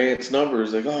advanced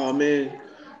numbers like, oh man,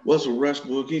 Russell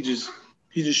Westbrook, he just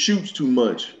shoots too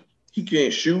much. He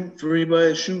can't shoot. For anybody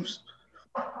that shoots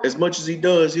as much as he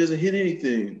does, he doesn't hit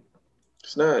anything.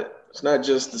 It's not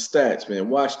just the stats, man.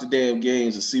 Watch the damn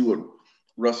games and see what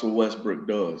Russell Westbrook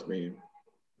does, man.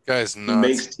 Guy's nuts.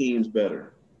 He makes teams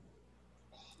better.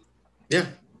 Yeah.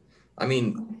 I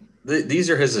mean, these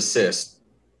are his assists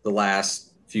the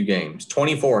last few games.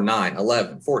 24, 9,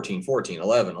 11, 14, 14,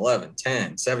 11, 11,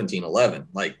 10, 17, 11.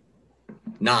 Like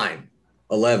 9,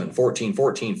 11, 14,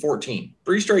 14, 14.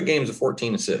 3 straight games of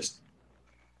 14 assists.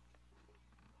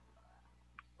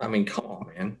 I mean, come on,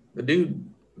 man. The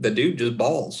dude just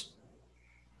balls.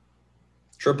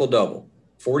 Triple-double.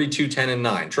 42, 10, and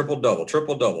 9. Triple-double,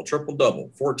 triple-double,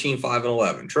 triple-double. 14, 5, and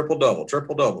 11. Triple-double,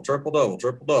 triple-double, triple-double,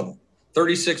 triple-double.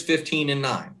 36, 15, and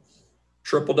 9.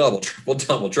 Triple-double,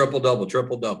 triple-double, triple-double,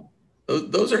 triple-double.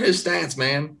 Those are his stats,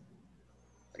 man.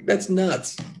 Like, that's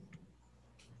nuts.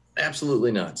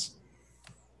 Absolutely nuts.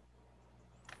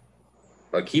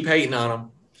 But keep hating on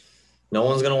them. No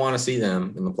one's going to want to see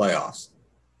them in the playoffs.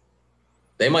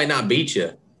 They might not beat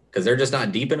you because they're just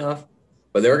not deep enough,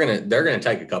 but they're gonna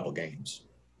take a couple games.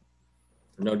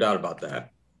 No doubt about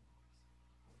that.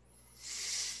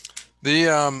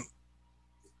 The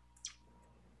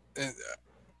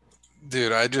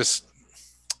dude, I just,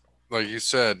 like you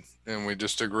said, and we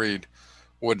just agreed,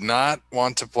 would not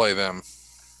want to play them.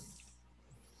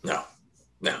 No,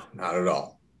 not at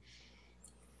all.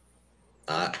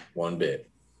 Not one bit.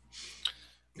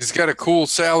 He's got a cool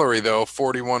salary though,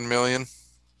 $41 million.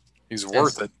 He's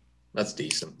worth it. That's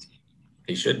decent.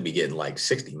 He should be getting like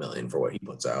 $60 million for what he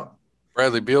puts out.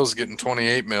 Bradley Beal's getting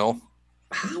 $28 million.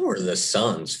 How are the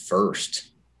Suns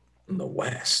first in the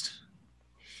West?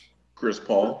 Chris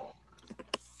Paul.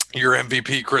 Your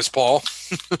MVP, Chris Paul.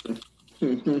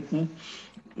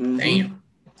 Damn.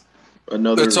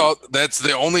 Another. That's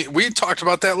the only. We talked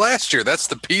about that last year. That's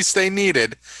the piece they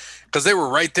needed because they were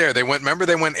right there. They went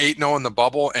 8-0 in the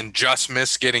bubble and just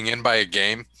missed getting in by a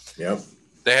game. Yep.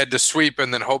 They had to sweep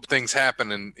and then hope things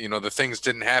happen, and the things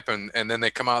didn't happen. And then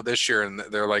they come out this year and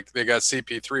they're like, they got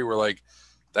CP3. We're like,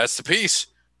 that's the piece.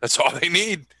 That's all they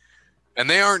need. And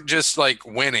they aren't just like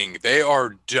winning; they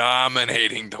are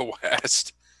dominating the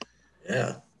West.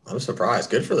 Yeah, I'm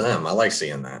surprised. Good for them. I like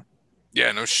seeing that.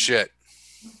 Yeah, no shit.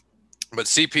 But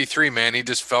CP3, man, he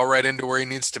just fell right into where he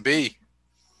needs to be.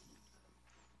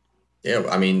 Yeah,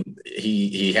 I mean,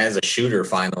 he has a shooter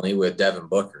finally with Devin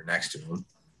Booker next to him.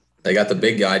 They got the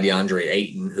big guy, DeAndre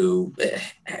Ayton, who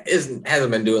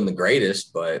hasn't been doing the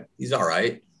greatest, but he's all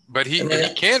right. But he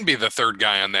can be the third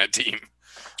guy on that team.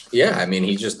 Yeah, I mean,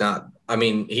 he's just not – I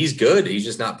mean, he's good. He's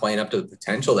just not playing up to the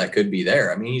potential that could be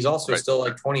there. I mean, he's also still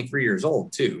like 23 years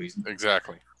old too.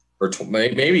 Exactly. Or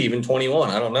maybe even 21.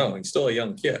 I don't know. He's still a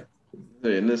young kid.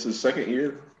 And this is second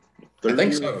year? I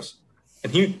think so.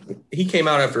 And he came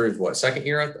out after his, second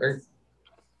year?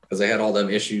 Because they had all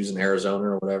them issues in Arizona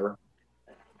or whatever.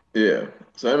 Yeah.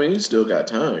 So, I mean, he's still got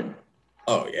time.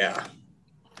 Oh, yeah.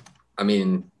 I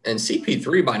mean, and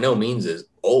CP3 by no means is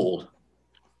old.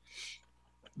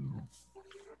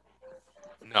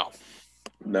 No.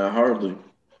 Not hardly.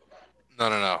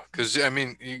 No. Because, I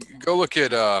mean, you go look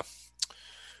at,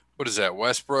 what is that,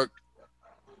 Westbrook?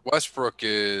 Westbrook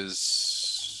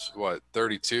is,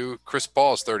 32? Chris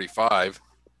Paul is 35.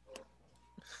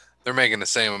 They're making the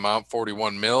same amount,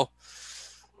 41 mil.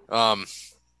 And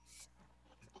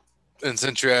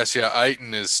since you asked, yeah,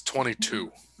 Aiton is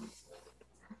 22.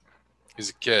 He's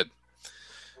a kid.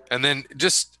 And then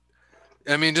just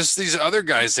these other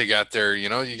guys they got there,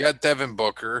 you got Devin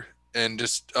Booker and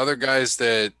just other guys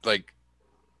that, like,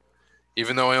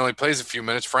 even though he only plays a few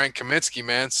minutes, Frank Kaminsky,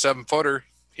 man, 7-footer,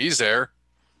 he's there.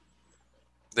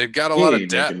 They've got a lot of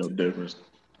ain't depth. making no difference.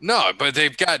 No, but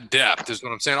they've got depth is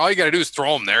what I'm saying. All you got to do is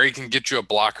throw him there. He can get you a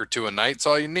block or two a night. That's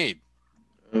all you need.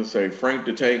 I'll say Frank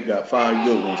the Tank got 5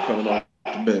 good ones coming off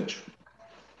the bench.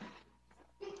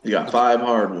 He got 5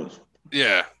 hard ones.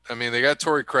 Yeah. I mean, they got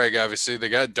Torrey Craig, obviously. They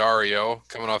got Dario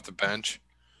coming off the bench.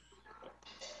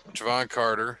 Javon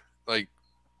Carter. Like,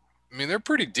 I mean, they're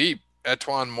pretty deep.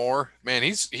 Etwan Moore. Man,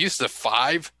 he's the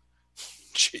 5.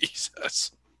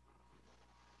 Jesus.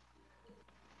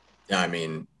 Yeah, I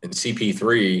mean, and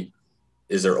CP3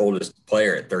 is their oldest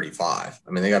player at 35.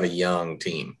 I mean, they got a young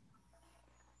team.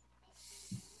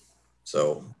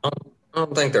 So I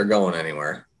don't think they're going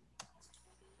anywhere.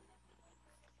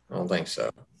 I don't think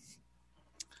so.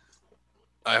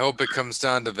 I hope it comes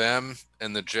down to them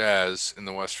and the Jazz in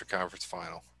the Western Conference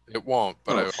Final. It won't,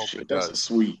 but I hope it that's does.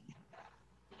 Sweet.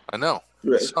 I know.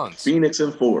 Suns. Phoenix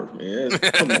and 4, man.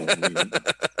 Come on, man.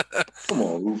 Come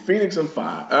on, Phoenix and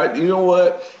 5. You know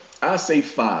what? I say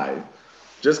 5,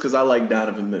 just because I like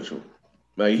Donovan Mitchell.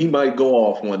 Like, he might go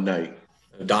off one night.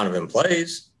 If Donovan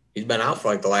plays, he's been out for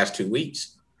like the last 2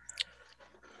 weeks.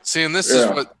 See, and this is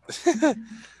what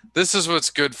this is what's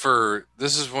good for.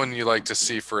 This is when you like to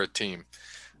see for a team.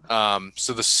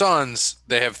 So the Suns,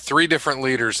 they have 3 different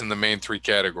leaders in the main 3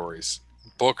 categories: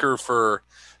 Booker for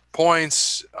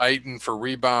points, Aiton for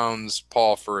rebounds,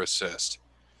 Paul for assist.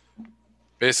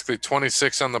 Basically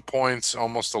 26 on the points,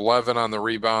 almost 11 on the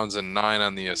rebounds, and 9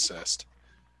 on the assist.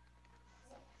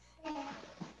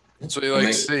 That's what you like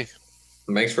to see. It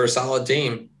makes for a solid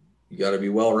team. You got to be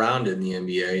well-rounded in the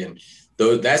NBA, and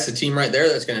that's the team right there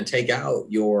that's going to take out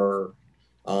your.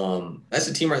 That's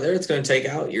the team right there that's going to take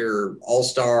out your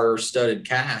all-star studded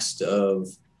cast of,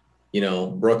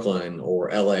 Brooklyn or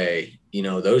LA.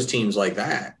 Those teams like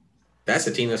that. That's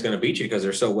the team that's going to beat you because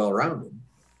they're so well-rounded.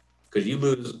 Because you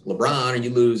lose LeBron or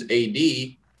you lose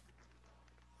AD,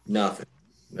 nothing.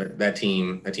 That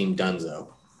team donezo.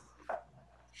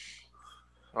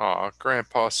 Oh,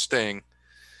 Grandpa Sting.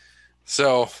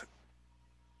 So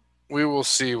we will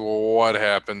see what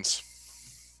happens.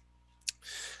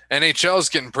 NHL is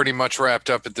getting pretty much wrapped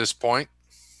up at this point.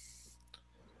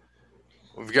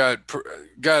 We've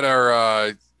got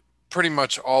our pretty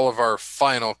much all of our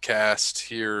final cast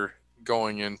here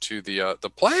going into the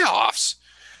playoffs,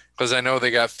 because I know they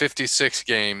got 56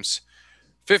 games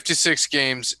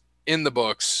in the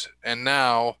books, and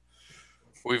now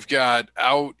we've got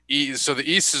out east. So the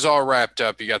East is all wrapped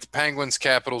up. You got the Penguins,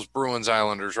 Capitals, Bruins,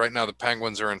 Islanders. Right now the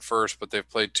Penguins are in first, but they've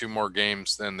played 2 more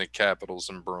games than the Capitals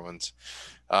and Bruins.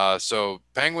 So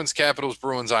Penguins, Capitals,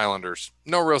 Bruins, Islanders.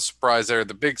 No real surprise there.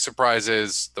 The big surprise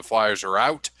is the Flyers are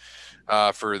out.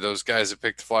 For those guys that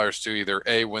picked the Flyers to either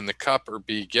A, win the Cup, or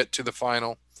B, get to the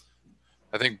final.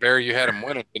 I think, Barry, you had them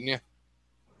winning, didn't you?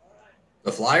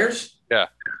 The Flyers? Yeah.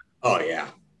 Oh, yeah.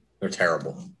 They're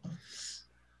terrible.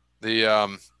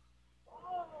 If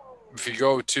you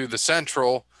go to the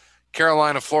Central,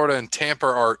 Carolina, Florida, and Tampa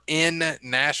are in.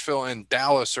 Nashville and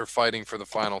Dallas are fighting for the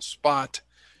final spot.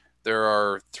 There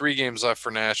are 3 games left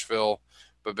for Nashville,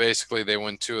 but basically they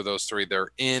win 2 of those 3. They're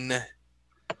in.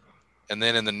 And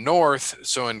then in the North,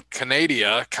 so in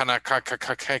Canada,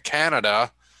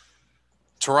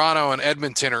 Toronto and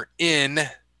Edmonton are in.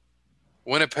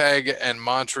 Winnipeg and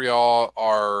Montreal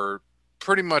are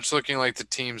pretty much looking like the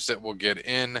teams that will get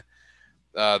in.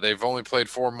 They've only played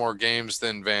 4 more games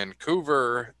than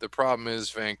Vancouver. The problem is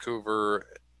Vancouver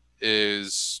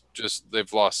is just,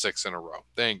 they've lost 6 in a row.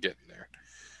 They ain't getting there.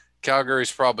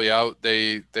 Calgary's probably out.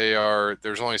 They are,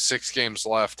 there's only 6 games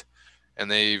left, and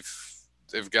they've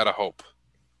got a hope.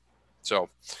 So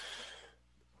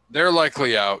they're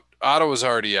likely out. Ottawa's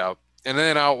already out. And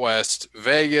then out west,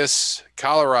 Vegas,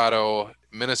 Colorado,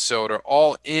 Minnesota,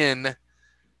 all in.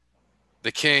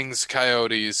 The Kings,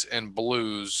 Coyotes, and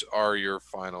Blues are your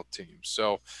final teams.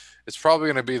 So it's probably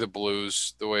going to be the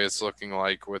Blues, the way it's looking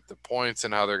like with the points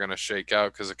and how they're going to shake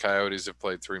out, because the Coyotes have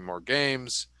played 3 more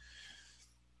games.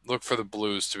 Look for the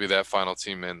Blues to be that final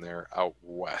team in there out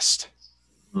west.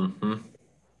 Mm-hmm.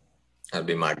 That'd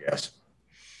be my guess.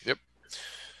 Yep.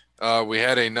 We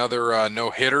had another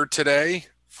no-hitter today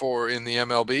in the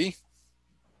MLB.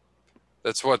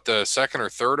 That's what, the 2nd or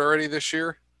 3rd already this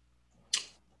year? I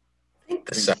think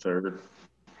the 3rd.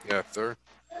 Yeah, 3rd.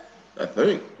 I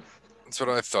think. That's what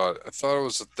I thought. I thought it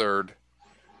was the 3rd.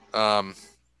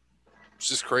 It's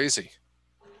just crazy.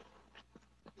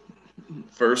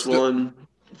 First one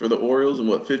for the Orioles in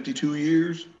what, 52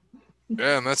 years?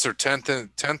 Yeah, and that's their 10th in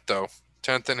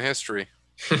history.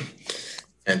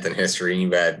 10th in history.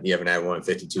 You haven't had one in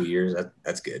 52 years.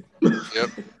 That's good. Yep.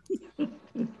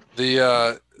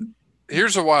 The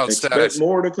here's a wild Expect stat.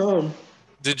 more to come.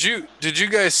 Did you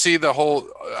guys see the whole?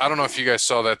 I don't know if you guys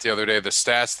saw that the other day. The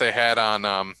stats they had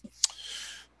on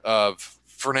of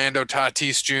Fernando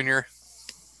Tatis Jr.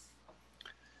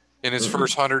 in his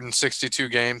first 162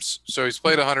 games. So he's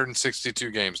played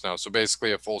 162 games now. So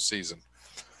basically a full season.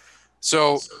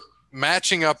 So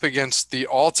matching up against the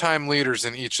all-time leaders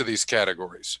in each of these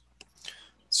categories.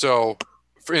 So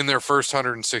in their first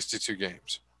 162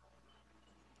 games.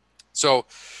 So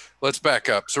let's back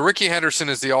up. So Ricky Henderson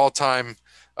is the all-time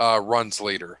runs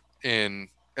leader in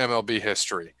MLB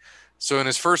history. So in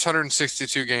his first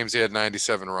 162 games, he had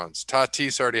 97 runs.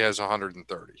 Tatis already has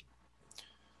 130.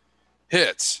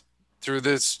 Hits through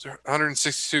this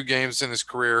 162 games in his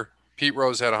career, Pete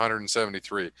Rose had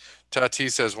 173.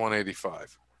 Tatis has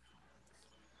 185.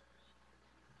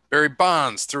 Barry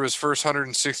Bonds, through his first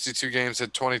 162 games,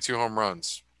 had 22 home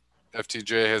runs.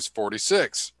 FTJ has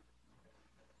 46.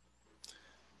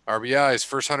 RBIs,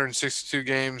 first 162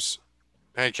 games,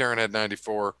 Hank Aaron had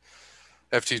 94.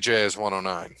 FTJ has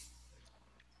 109.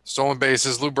 Stolen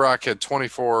bases, Lou Brock had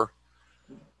 24.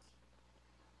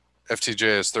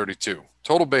 FTJ has 32.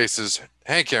 Total bases,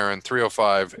 Hank Aaron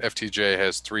 305. FTJ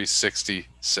has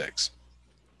 366.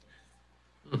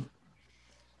 Not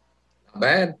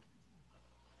bad.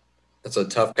 That's a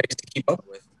tough pace to keep up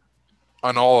with.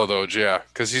 On all of those, yeah,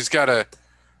 because he's got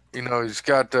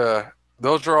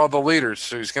those are all the leaders,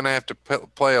 so he's going to have to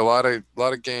play a lot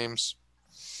of games.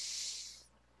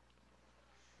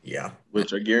 Yeah.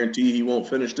 Which I guarantee he won't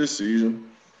finish this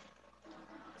season.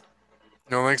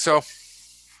 You don't think so?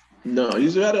 No,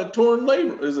 he's got a torn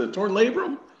labrum. Is it torn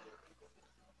labrum?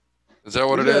 Is that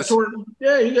what it He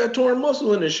got is? he got torn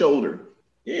muscle in his shoulder.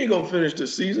 He ain't gonna finish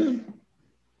this season.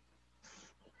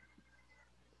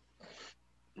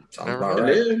 Sounds Never about And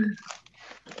right.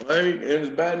 then, and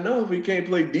it's bad enough he can't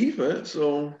play defense.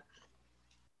 So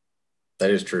That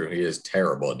is true. He is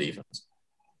terrible at defense.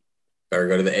 Better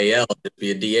go to the AL, just be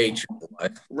a DH.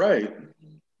 right,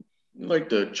 like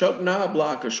the Chuck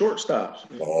Knobloch of shortstops.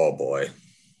 Oh boy.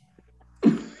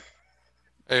 Hey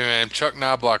man, Chuck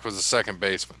Knobloch was the second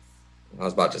baseman. I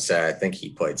was about to say I think he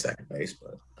played second base,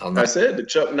 but I'm I not. said the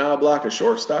Chuck Knobloch of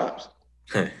shortstops.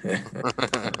 I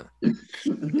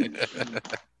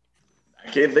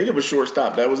can't think of a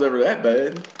shortstop that was ever that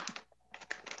bad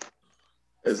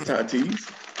as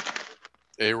Tatis.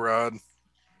 A-Rod.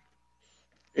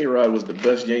 A-Rod was the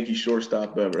best Yankee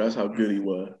shortstop ever. That's how good he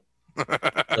was.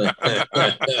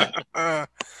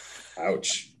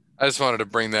 Ouch. I just wanted to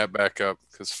bring that back up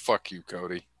because fuck you,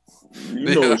 Cody.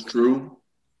 You know it's true.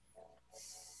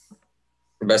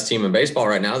 The best team in baseball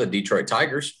right now, the Detroit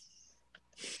Tigers.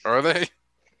 Are they?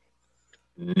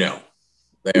 No,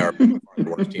 they are the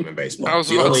worst team in baseball. I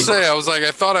was about to say,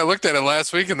 I thought I looked at it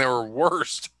last week and they were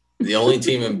worst. The only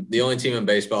team in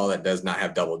baseball that does not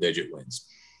have double-digit wins.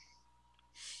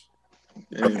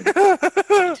 Damn.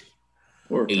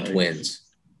 Poor 8 Tigers. wins.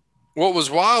 What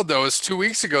was wild, though, is 2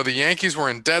 weeks ago, the Yankees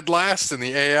were in dead last in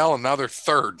the AL, and now they're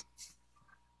third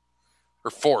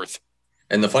or fourth.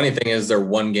 And the funny thing is, they're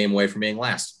 1 game away from being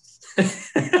last.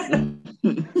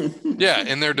 Yeah,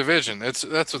 in their division. That's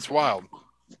what's wild.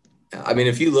 I mean,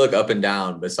 if you look up and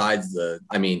down, besides the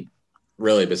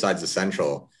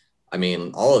Central, I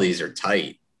mean, all of these are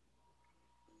tight.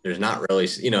 There's not really,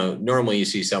 normally you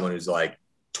see someone who's like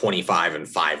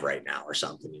 25-5 right now or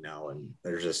something, and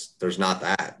there's not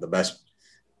that. The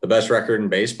best record in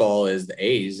baseball is the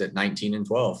A's at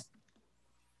 19-12.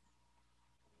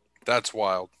 That's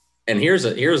wild. And here's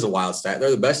a wild stat.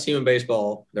 They're the best team in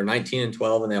baseball. They're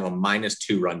 19-12 and they have a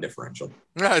 -2 run differential.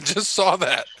 I just saw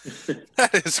that.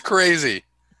 That is crazy.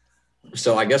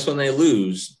 So I guess when they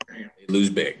lose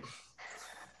big.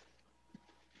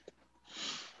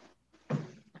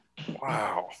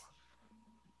 Wow.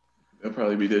 That'll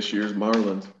probably be this year's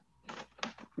Marlins.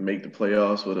 Make the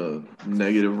playoffs with a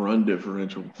negative run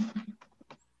differential.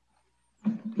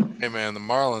 Hey, man, the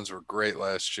Marlins were great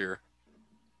last year.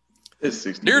 It's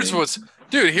 60 Here's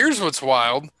games. what's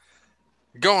wild.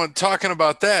 Talking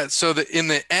about that. So in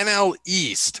the NL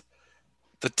East,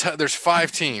 there's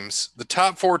 5 teams. The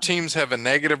top 4 teams have a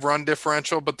negative run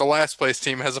differential, but the last place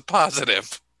team has a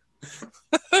positive.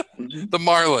 The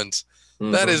Marlins.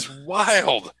 Mm-hmm. That is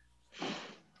wild.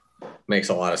 Makes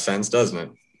a lot of sense, doesn't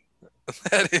it?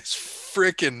 That is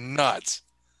freaking nuts.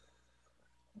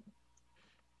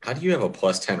 How do you have a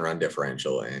plus 10 run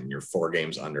differential and you're 4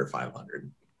 games under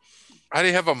 500? How do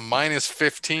you have a minus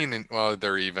 15? Well,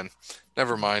 they're even.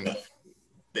 Never mind.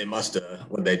 They must have.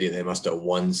 What they do? They must have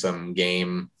won some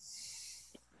game,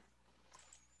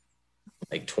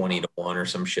 like 20-1 or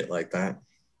some shit like that.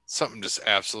 Something just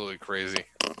absolutely crazy.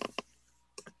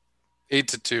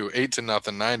 8-2, 8-0,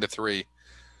 9-3.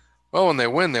 Well, when they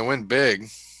win big.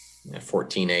 Yeah,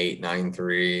 14-8,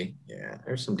 9-3. Yeah,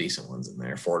 there's some decent ones in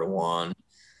there. 4-1.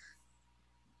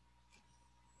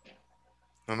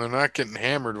 And they're not getting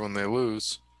hammered when they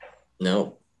lose.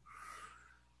 No.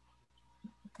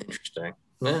 Interesting.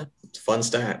 Yeah, it's a fun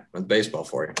stat. That's baseball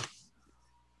for you.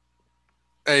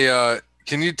 Hey,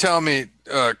 can you tell me,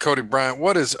 Cody Bryant,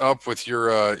 what is up with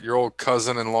your old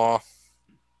cousin-in-law?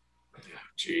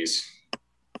 Jeez.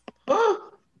 Huh?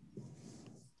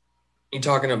 You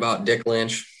talking about Dick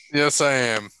Lynch? Yes, I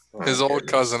am. His old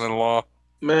goodness. cousin-in-law.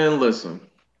 Man, listen.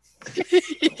 I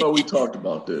thought we talked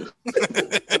about this.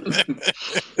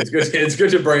 It's good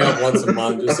to bring up once a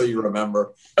month just so you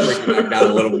remember. Bring it back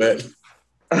down a little bit.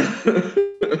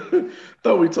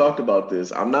 Thought we talked about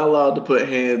this. I'm not allowed to put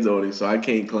hands on him, so I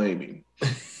can't claim him.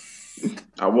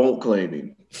 I won't claim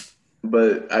him.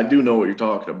 But I do know what you're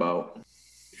talking about.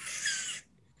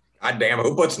 God damn,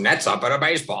 who puts nets up at a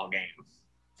baseball game?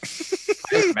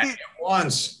 I met him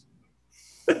once.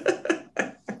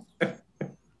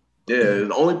 Yeah,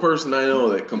 the only person I know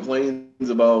that complains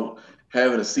about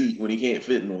having a seat when he can't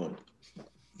fit in one.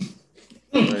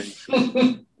 Like,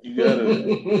 you gotta,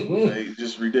 like,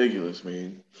 just ridiculous,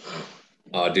 man.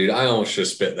 Oh, dude, I almost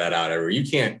just spit that out ever. You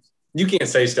can't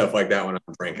say stuff like that when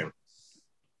I'm drinking.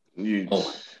 Man,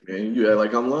 you act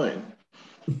like I'm lying.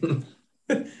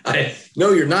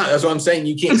 No, you're not. That's what I'm saying.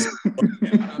 You can't say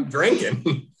I'm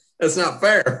drinking. That's not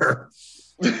fair.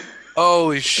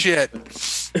 Holy shit.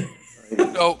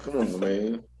 Oh, Come on,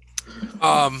 man.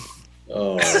 Oh,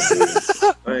 dude.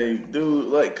 Like, dude,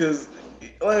 like, cause,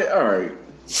 like, all right,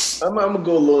 I'm gonna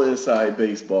go a little inside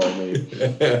baseball, man.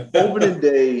 Opening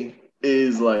day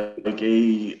is like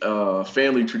a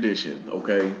family tradition,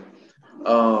 okay?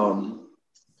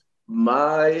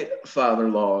 My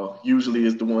father-in-law usually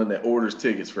is the one that orders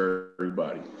tickets for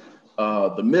everybody.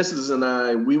 The missus and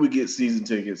I, we would get season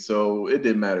tickets, so it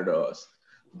didn't matter to us.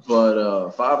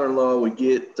 But father-in-law would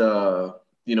get,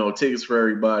 tickets for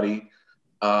everybody.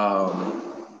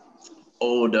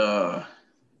 Old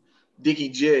Dickie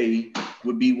J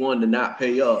would be one to not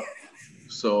pay up.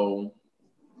 So,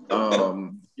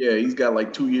 yeah, he's got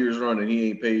like 2 years running.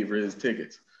 He ain't paid for his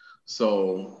tickets.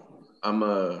 So I'm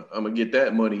gonna get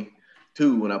that money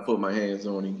too when I put my hands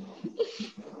on him.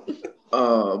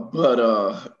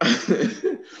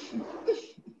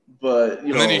 But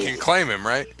and then you can claim him,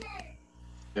 right?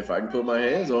 if I can put my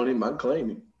hands on him, I can claim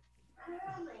him.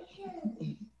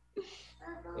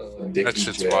 That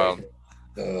shit's wild.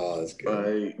 Oh, that's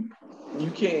good. Like,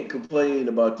 you can't complain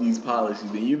about these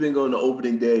policies. And you've been going to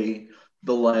opening day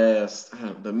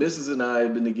the missus and I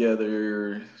have been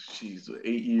together, 8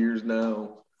 years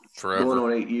now. Forever. Going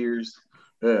on 8 years.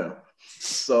 Yeah.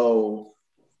 So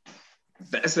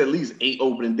that's at least 8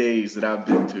 opening days that I've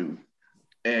been to.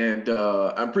 And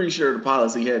I'm pretty sure the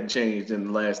policy hadn't changed in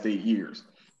the last 8 years.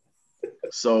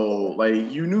 So,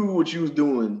 like, you knew what you was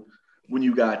doing when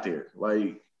you got there.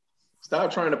 Like,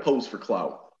 stop trying to post for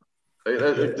clout.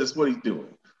 That's what he's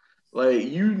doing. Like,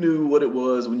 you knew what it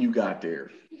was when you got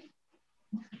there.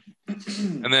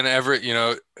 And then Everett,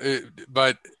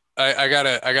 but I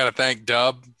gotta thank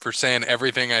Dub for saying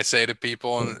everything I say to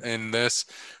people in this,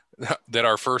 that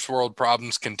our first world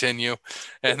problems continue.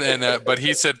 And then, but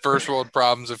he said first world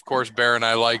problems. Of course, Bear and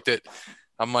I liked it.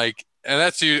 I'm like, and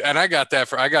that's you. And I got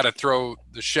to throw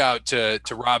the shout to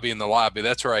Robbie in the lobby.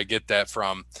 That's where I get that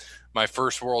from. My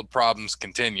first world problems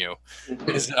continue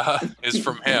is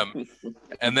from him.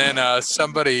 And then I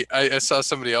saw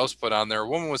somebody else put on there, a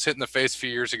woman was hit in the face a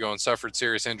few years ago and suffered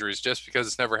serious injuries. Just because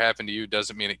it's never happened to you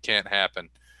doesn't mean it can't happen.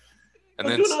 And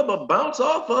then do nothing but bounce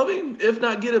off of him, if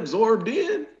not get absorbed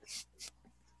in.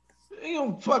 It ain't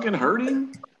gonna fucking hurt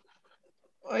him.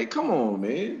 Like, come on,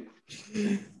 man.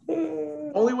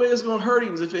 Only way it's gonna hurt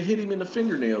him is if it hit him in the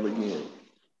fingernail again.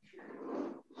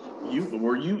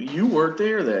 You weren't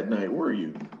there that night, were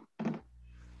you?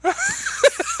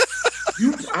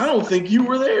 I don't think you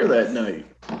were there that night.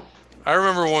 I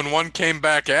remember when one came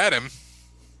back at him.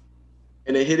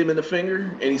 And it hit him in the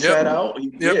finger and he sat out?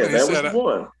 That was the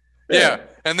one. Yeah.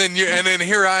 And then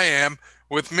here I am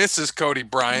with Mrs. Cody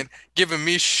Bryant giving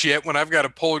me shit when I've got a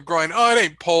pulled groin. Oh, it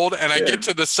ain't pulled. And I get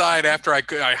to the side after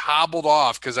I hobbled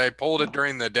off because I pulled it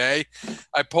during the day.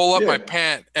 I pull up my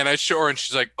pant and I show her and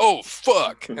she's like, oh,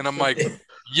 fuck. And I'm like,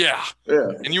 Yeah.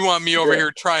 Yeah. And you want me over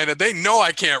here trying to? They know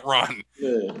I can't run.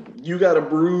 Yeah. You got a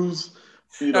bruise.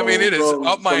 You know, I mean, it is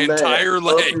up my entire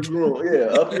leg.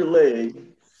 Up your leg.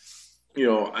 You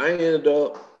know, I ended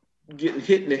up getting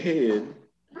hit in the head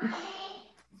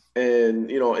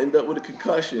and, end up with a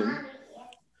concussion.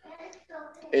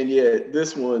 And yet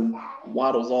this one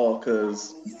waddles off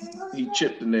because he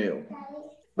chipped the nail.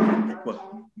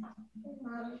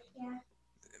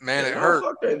 Man, it hurt.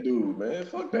 Fuck that dude, man.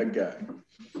 Fuck that guy.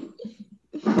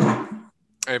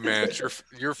 Hey, man, it's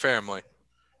your family.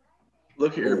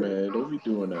 Look here, man. Don't be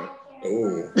doing that.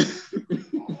 Oh.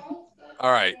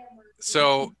 All right.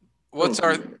 So what's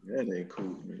our? That ain't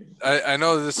cool, man. I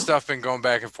know this stuff been going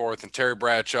back and forth, and Terry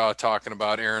Bradshaw talking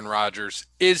about Aaron Rodgers.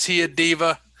 Is he a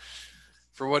diva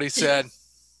for what he said?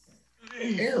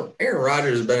 Aaron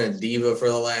Rodgers has been a diva for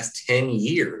the last 10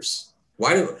 years.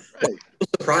 I'm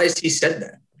surprised he said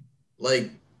that.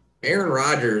 Like, Aaron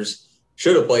Rodgers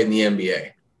should have played in the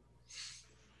NBA.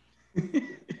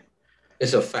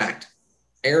 It's a fact.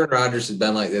 Aaron Rodgers has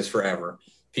been like this forever.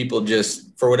 People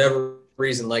just, for whatever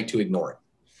reason, like to ignore it.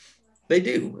 They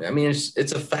do. I mean,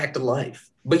 it's a fact of life.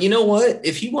 But you know what?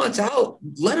 If he wants out,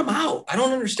 let him out. I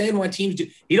don't understand why teams do.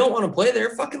 You don't want to play there,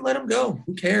 fucking let him go.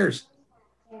 Who cares?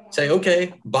 Say,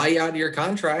 okay, buy you out of your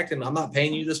contract, and I'm not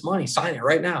paying you this money. Sign it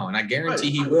right now, and I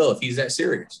guarantee he will if he's that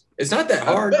serious. It's not that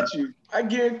hard. I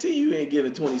guarantee you ain't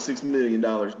getting $26 million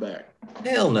back.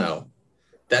 Hell no.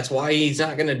 That's why he's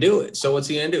not going to do it. So what's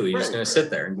he going to do? He's just going to sit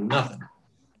there and do nothing.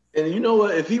 And you know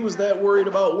what? If he was that worried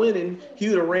about winning, he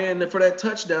would have ran for that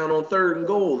touchdown on 3rd and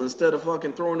goal instead of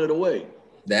fucking throwing it away.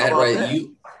 That right?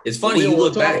 That? It's funny. You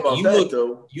look back.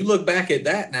 You look back at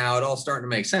that now. It all starting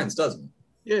to make sense, doesn't it?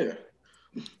 Yeah.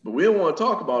 But we don't want to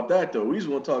talk about that, though. We just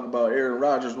want to talk about Aaron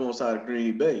Rodgers on side of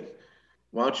Green Bay.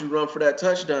 Why don't you run for that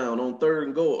touchdown on 3rd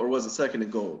and goal, or was it 2nd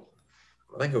and goal?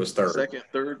 I think it was 3rd. 2nd,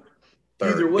 3rd.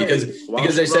 Third. Either way,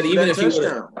 because they said even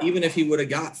if he would have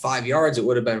got 5 yards, it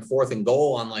would have been 4th and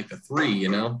goal on like the 3, you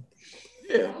know.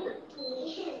 Yeah.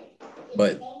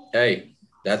 But hey,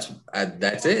 that's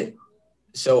it.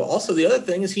 So also the other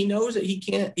thing is he knows that he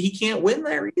can't win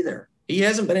there either. He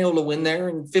hasn't been able to win there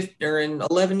in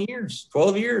 11 years,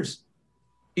 12 years.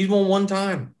 He's won one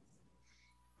time.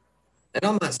 And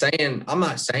I'm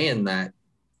not saying that,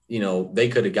 they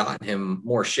could have gotten him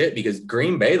more shit because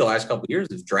Green Bay the last couple of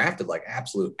years has drafted like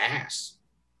absolute ass.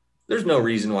 There's no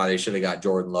reason why they should have got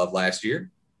Jordan Love last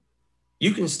year.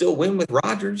 You can still win with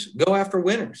Rodgers. Go after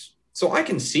winners. So I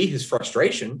can see his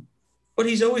frustration, but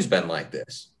he's always been like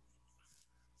this.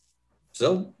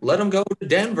 So let him go to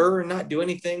Denver and not do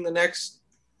anything the next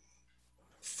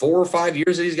 4 or 5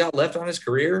 years that he's got left on his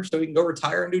career so he can go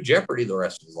retire and do Jeopardy the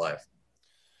rest of his life.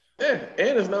 Yeah,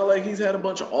 and it's not like he's had a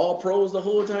bunch of all-pros the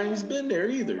whole time he's been there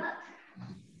either.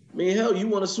 I mean, hell, you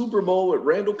won a Super Bowl with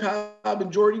Randall Cobb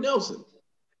and Jordy Nelson.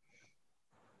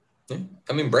 Yeah.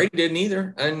 I mean, Brady didn't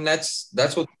either, and that's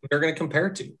what they're going to compare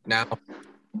it to. Now,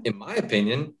 in my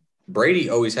opinion, Brady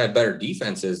always had better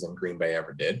defenses than Green Bay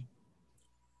ever did.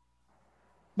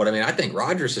 But, I mean, I think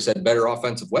Rodgers has had better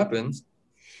offensive weapons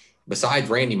besides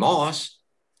Randy Moss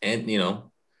and,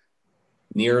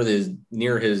 near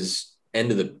his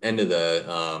end of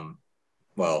the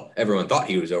everyone thought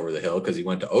he was over the hill because he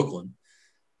went to Oakland,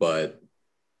 but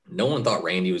no one thought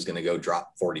Randy was going to go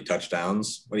drop 40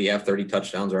 touchdowns. What do you have? 30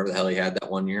 touchdowns, whatever the hell he had that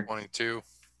one year. 22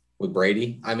 with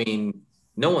Brady. I mean,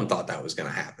 no one thought that was going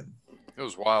to happen. It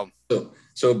was wild.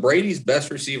 So Brady's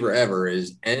best receiver ever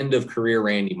is end of career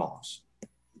Randy Moss.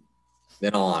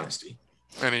 In all honesty.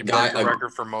 And he broke the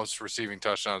record for most receiving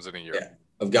touchdowns in a year. Yeah,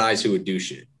 of guys who would do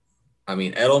shit. I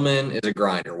mean, Edelman is a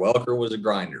grinder. Welker was a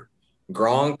grinder.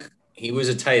 Gronk, he was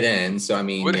a tight end. So, I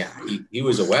mean, he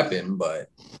was a weapon,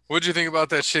 but. What'd you think about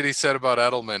that shit he said about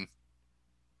Edelman?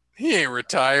 He ain't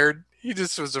retired. He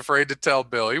just was afraid to tell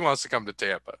Bill. He wants to come to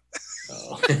Tampa.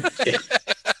 Oh.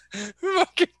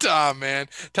 Fucking Tom, man.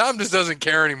 Tom just doesn't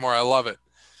care anymore. I love it.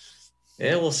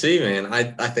 Yeah, we'll see, man. I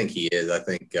think he is. I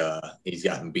think he's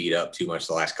gotten beat up too much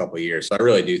the last couple of years. So I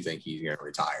really do think he's going to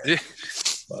retire. Yeah.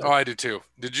 Oh, I do too.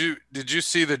 Did you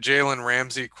see the Jalen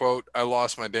Ramsey quote? I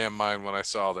lost my damn mind when I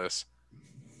saw this.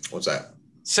 What's that?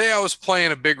 Say I was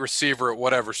playing a big receiver at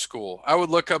whatever school. I would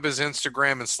look up his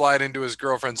Instagram and slide into his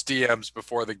girlfriend's DMs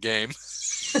before the game.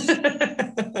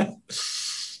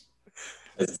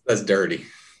 That's dirty.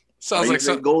 Sounds like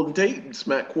some Golden Tate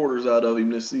smacked quarters out of him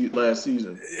last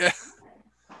season. Yeah.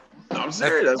 No, I'm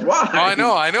serious. That's why.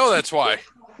 Oh, I know that's why.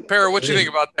 Para, what you think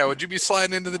about that? Would you be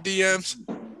sliding into the DMs?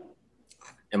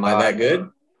 Am I that good?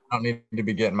 I don't need to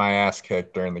be getting my ass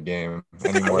kicked during the game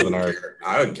any more than I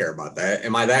wouldn't care about that.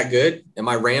 Am I that good?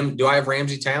 Do I have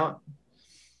Ramsey talent?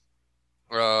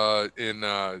 In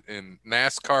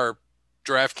NASCAR,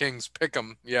 DraftKings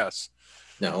Pick'em, yes.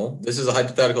 No, this is a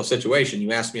hypothetical situation.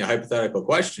 You asked me a hypothetical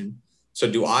question. So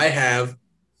do I have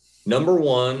number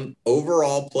one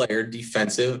overall player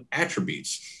defensive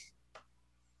attributes?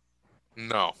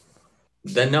 No.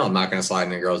 Then no, I'm not going to slide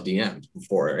in a girl's DMs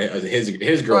before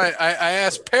his girl. I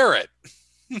asked Parrot.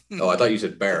 Oh, I thought you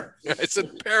said Bear. I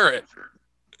said Parrot.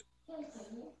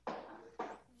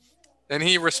 And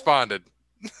he responded,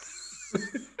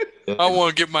 I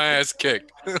want to get my ass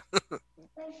kicked.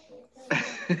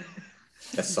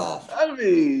 That's soft. I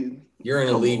mean, You're in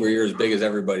a league where you're as big as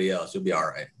everybody else. You'll be all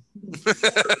right.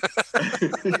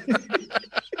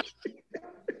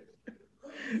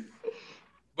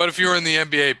 But if you were in the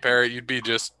NBA, Parrot, you'd be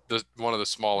just one of the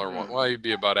smaller ones. Well, you'd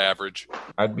be about average.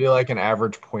 I'd be like an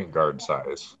average point guard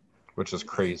size, which is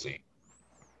crazy.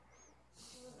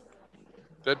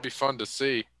 That'd be fun to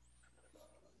see.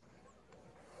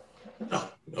 No,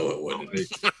 it wouldn't.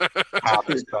 Half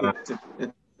as fast,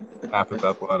 half as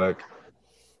athletic,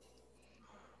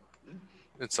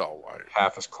 It's all right.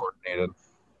 half as coordinated.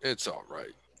 It's all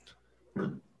right.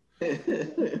 so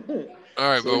All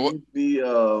right, but what? you'd be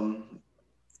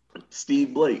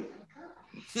Steve Blake.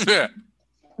 Yeah.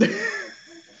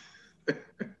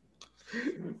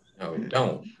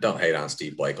 No, don't hate on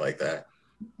Steve Blake like that.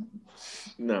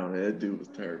 No, man, that dude was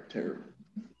terrible.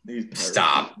 He's terrible.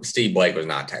 Stop. Steve Blake was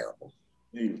not terrible.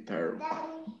 He was terrible.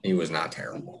 He was not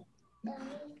terrible.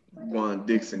 Juan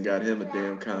Dixon got him a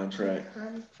damn contract.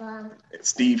 And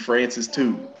Steve Francis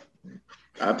too.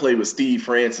 I played with Steve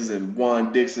Francis and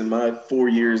Juan Dixon my 4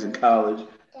 years in college.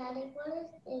 Daddy, what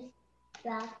is this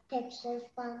draft picture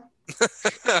from?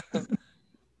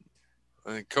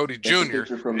 I think Cody That's a Jr.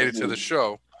 picture from made the it to zoo. the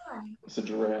show. It's a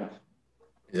giraffe.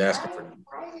 He's asking for.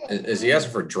 Is he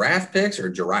asking for draft picks or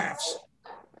giraffes?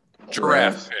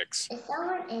 Giraffe picks. Is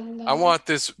someone in there? I want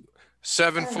this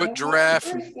 7-foot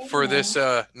giraffe for this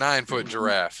 9-foot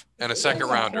giraffe and a second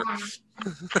rounder.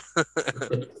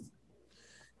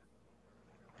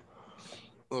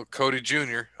 Little Cody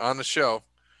Jr. on the show.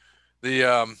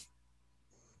 The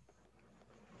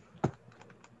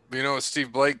you know what,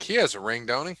 Steve Blake? He has a ring,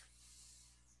 don't he?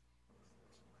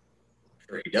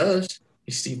 Sure he does.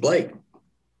 He's Steve Blake.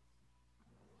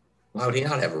 Why would he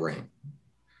not have a ring?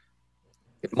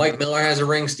 If Mike Miller has a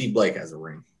ring, Steve Blake has a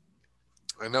ring.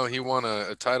 I know he won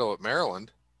a title at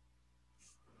Maryland.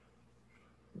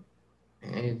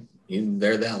 And he was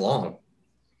there that long.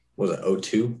 Was it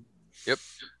 02? Yep.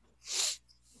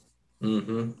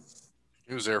 Mm-hmm.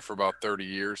 He was there for about 30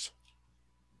 years.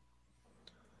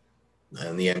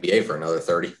 And the NBA for another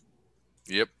 30.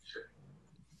 Yep.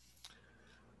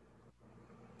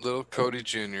 Little Cody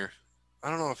Jr. I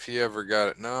don't know if he ever got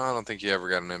it. No, I don't think he ever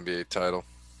got an NBA title.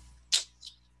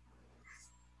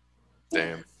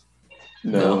 Damn.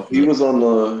 No, he was on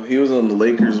the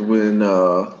Lakers when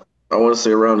I want to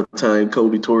say around the time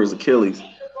Kobe tore his Achilles,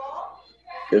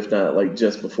 if not like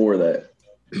just before that.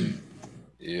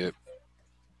 Yep.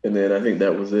 And then I think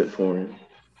that was it for him.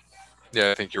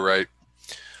 Yeah, I think you're right.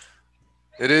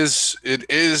 It is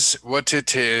what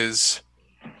it is.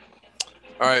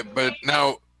 All right, but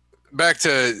now back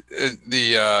to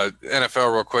the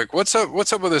NFL real quick. What's up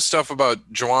with this stuff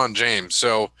about Juwan James?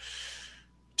 So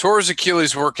tore his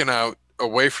Achilles working out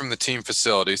away from the team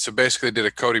facility. So basically did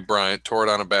a Cody Bryant, tore it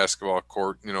on a basketball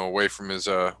court, away from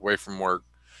work.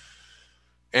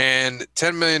 And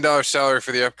 $10 million salary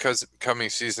for the upcoming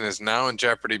season is now in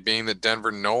jeopardy, being that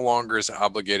Denver no longer is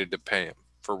obligated to pay him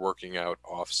for working out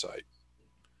off-site.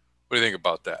 What do you think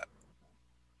about that?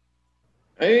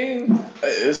 I mean,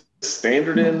 it's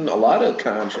standard in a lot of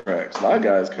contracts, a lot of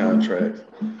guys' contracts.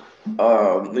 And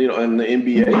the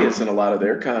NBA, it's in a lot of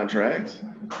their contracts.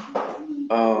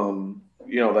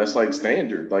 That's like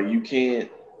standard. Like you can't,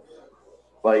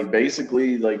 like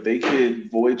basically, like they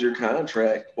could void your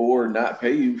contract or not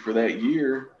pay you for that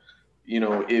year.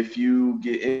 If you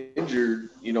get injured,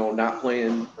 not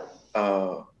playing,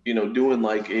 doing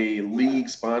like a league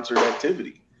sponsored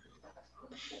activity.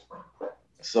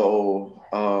 So,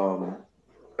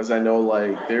 as I know,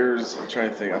 like I'm trying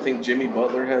to think, I think Jimmy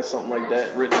Butler has something like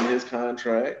that written in his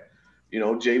contract.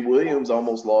 Jay Williams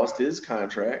almost lost his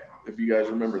contract, if you guys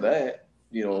remember that,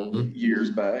 years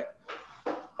back.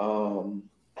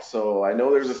 So I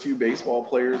know there's a few baseball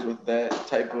players with that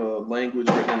type of language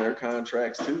written in their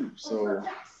contracts too. So,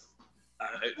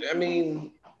 I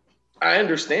mean, I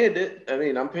understand it. I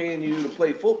mean, I'm paying you to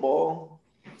play football.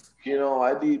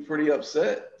 I'd be pretty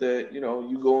upset that,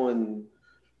 you go and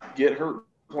get hurt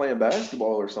playing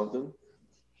basketball or something.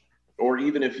 Or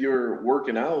even if you're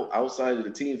working out outside of the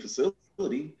team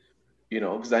facility,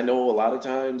 because I know a lot of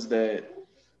times that,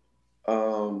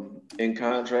 in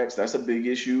contracts. That's a big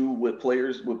issue with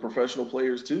players, with professional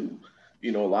players too.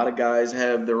 You know, a lot of guys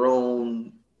have their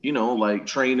own, you know, like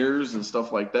trainers and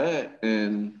stuff like that.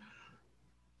 And,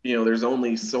 you know, there's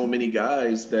only so many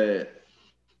guys that,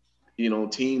 you know,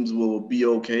 teams will be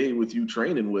okay with you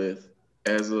training with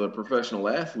as a professional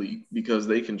athlete because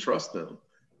they can trust them.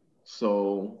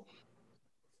 So,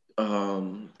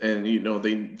 and you know,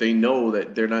 they know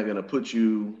that they're not going to put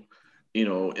you, you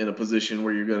know, in a position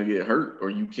where you're going to get hurt or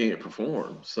you can't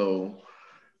perform. So,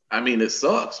 I mean, it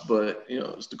sucks, but you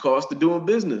know, it's the cost of doing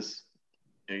business.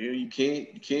 You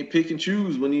can't pick and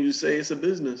choose when you say it's a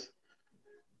business.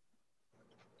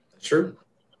 That's true.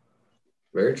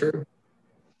 Very true.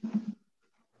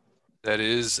 That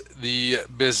is the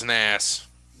business.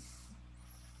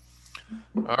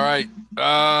 All right.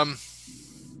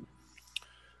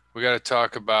 We got to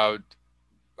talk about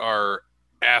our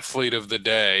athlete of the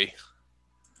day.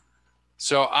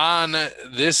 So on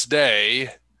this day,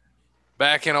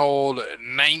 back in old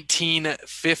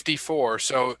 1954.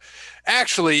 So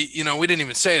actually, you know, we didn't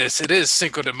even say this. It is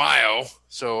Cinco de Mayo.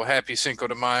 So happy Cinco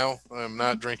de Mayo. I'm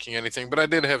not drinking anything, but I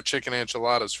did have chicken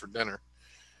enchiladas for dinner.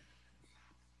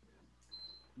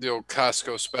 The old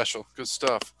Costco special. Good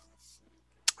stuff.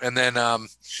 And then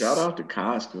Shout out to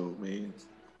Costco, man.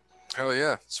 hell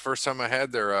yeah. It's the first time I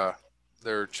had their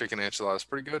chicken enchiladas.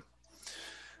 Pretty good.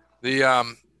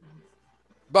 The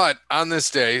but on this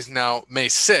day, now May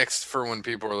 6th, for when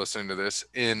people are listening to this,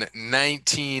 in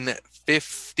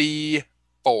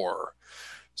 1954,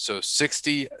 so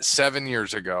 67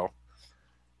 years ago,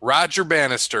 Roger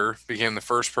Bannister became the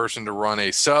first person to run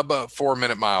a sub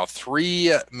 4-minute mile,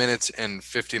 3 minutes and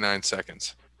 59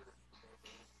 seconds.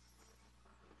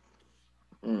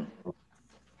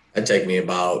 That'd take me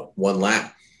about one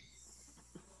lap.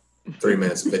 3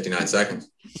 minutes and 59 seconds.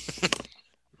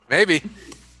 Maybe.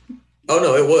 Oh,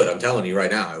 no, it would. I'm telling you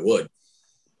right now, it would.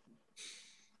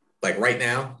 Like right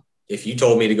now, if you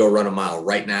told me to go run a mile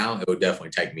right now, it would definitely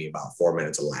take me about 4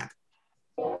 minutes a lap.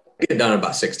 I get done in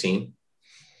about 16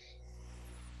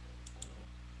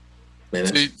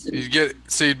 minutes.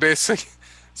 So you'd basically,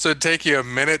 so it'd take you a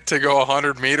minute to go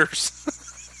 100 meters?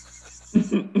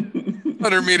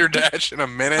 100-meter dash in a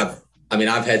minute?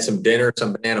 I've had some dinner,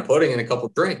 some banana pudding, and a couple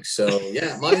drinks. So,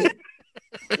 yeah, it might.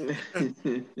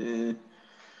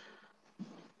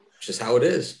 It's just how it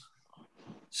is.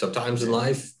 Sometimes in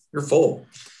life, you're full.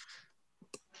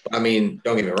 I mean,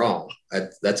 don't get me wrong.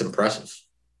 That's impressive.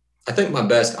 I think my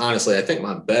best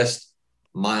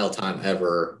mile time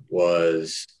ever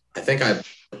was, I think I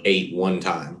ate one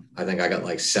time. I think I got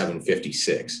like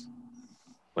 7:56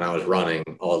 when I was running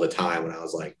all the time when I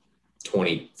was like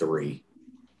 23.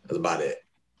 That's about it.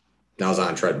 And I was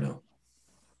on a treadmill,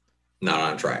 not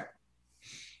on track.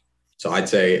 So I'd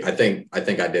say I think I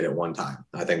did it one time.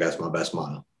 I think that's my best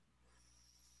mile.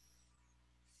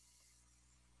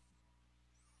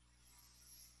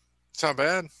 It's not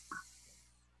bad.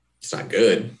 It's not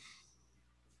good.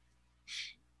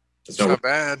 It's not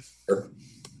bad.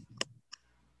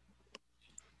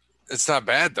 It's not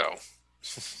bad, though.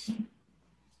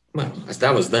 Well,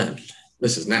 that was then.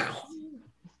 This is now.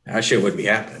 That shit wouldn't be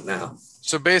happening now.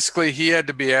 So basically, he had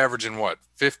to be averaging what,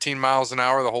 15 miles an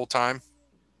hour the whole time?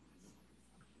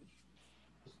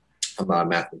 I'm not a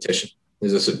mathematician.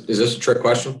 Is this a trick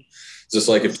question? Is this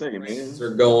like if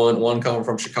they're going, one coming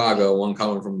from Chicago, one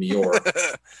coming from New York?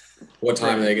 What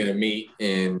time are they going to meet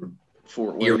in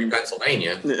Fort Erie, Wayne,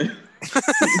 Pennsylvania?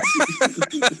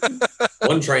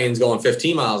 One train's going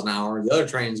 15 miles an hour. The other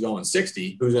train's going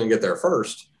 60. Who's going to get there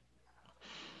first?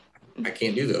 I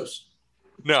can't do those.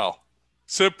 No.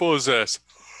 Simple as this.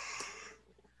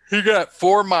 He got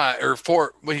 1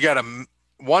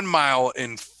 mile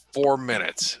in 4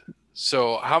 minutes.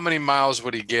 So how many miles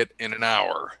would he get in an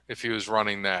hour if he was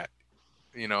running that?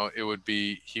 You know, he would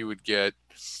get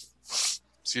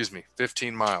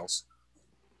 15 miles.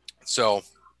 So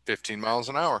 15 miles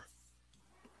an hour.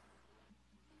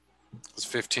 Because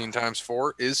 15 times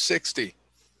 4 is 60.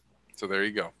 So there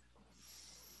you go.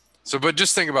 So, but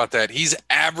just think about that. He's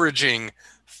averaging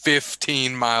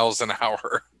 15 miles an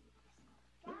hour.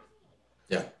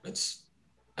 Yeah, it's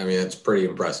pretty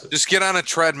impressive. Just get on a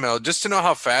treadmill. Just to know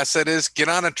how fast that is, get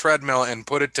on a treadmill and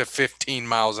put it to 15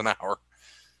 miles an hour.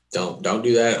 Don't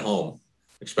do that at home,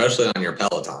 especially on your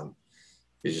Peloton.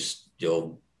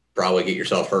 You'll probably get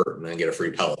yourself hurt and then get a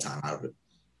free Peloton out of it.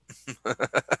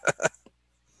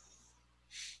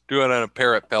 Do it on a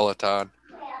Parrot Peloton.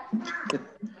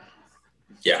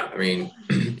 Yeah, I mean,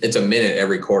 it's a minute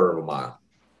every quarter of a mile.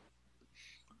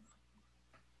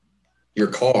 Your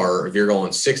car, if you're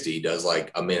going 60, does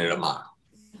like a minute a mile.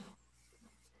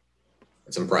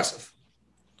 It's impressive.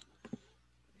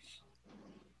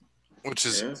 which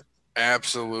is Yeah.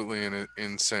 absolutely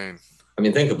insane. I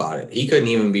mean, think about it. He couldn't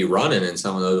even be running in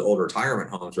some of those old retirement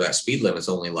homes where that speed limit's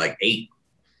only like 8.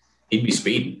 He'd be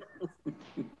speeding.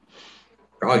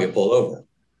 Probably get pulled over.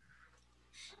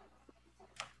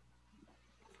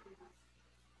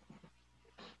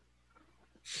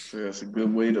 So that's a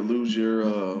good way to lose your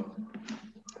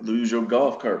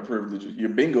golf cart privileges, your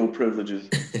bingo privileges.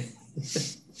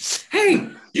 Hey,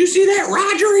 you see that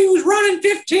Roger? He was running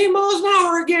 15 miles an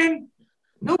hour again.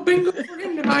 No bingo for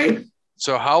him tonight.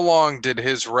 So how long did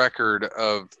his record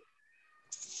of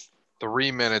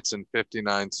 3 minutes and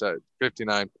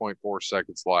 59.4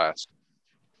 seconds last?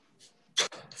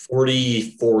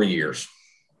 44 years.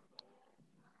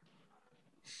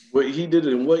 What he did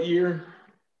it in what year?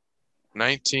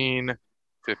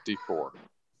 1954.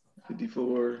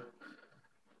 54.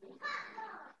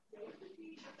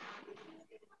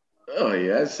 Oh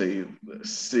yeah, I'd say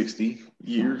 60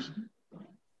 years.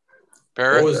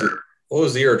 Parrot? What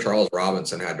was the year Charles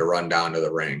Robinson had to run down to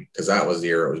the ring? Because that was the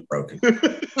year it was broken.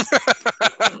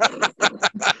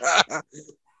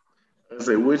 I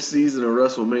say, which season of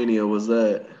WrestleMania was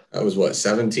that? That was what,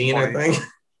 17, I think?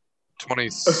 20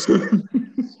 something.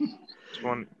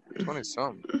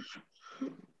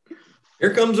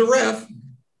 Here comes the ref.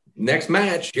 Next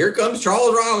match. Here comes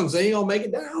Charles Robinson. He gonna make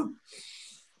it down.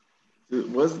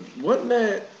 Wasn't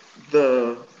that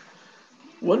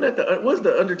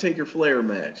the Undertaker Flair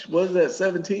match? Was that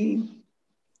 17?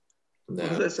 No,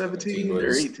 Was that 17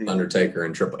 or 18? Undertaker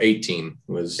and Triple 18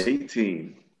 was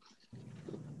 18.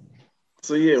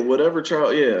 So yeah,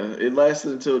 it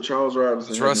lasted until Charles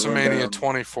Robinson. It's had to run WrestleMania down.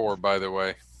 24, by the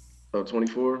way. Oh,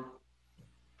 24?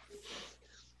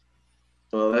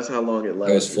 Well, that's how long it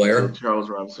lasted. That was Flair? Until Charles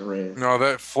Robinson ran. No,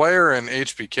 that Flair and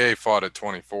HBK fought at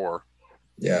 24.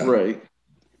 yeah. Right.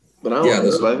 But I don't Yeah, know.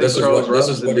 this I think is Charles what- this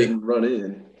is Robinson what he- didn't run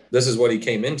in. This is what he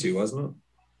came into, wasn't it?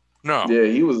 No. Yeah,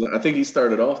 he was. I think he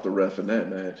started off the ref in that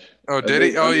match. Oh, I did he?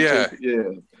 think Oh, yeah. Undertaker-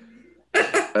 yeah.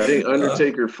 I think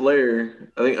Undertaker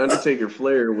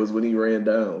Flair was when he ran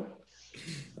down.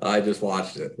 I just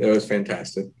watched it. It was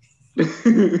fantastic.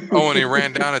 Oh, when he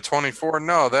ran down at 24?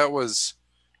 No, that was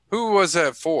 – who was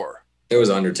that for? It was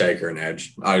Undertaker and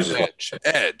Edge. I was just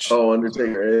Edge. Oh,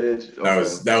 Undertaker Edge. Okay. that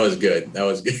was good. That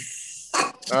was good.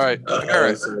 All right.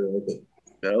 Parrot,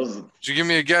 That was did you give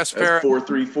me a guess, that's Parrot?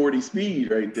 4.340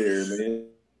 speed right there, man.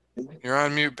 You're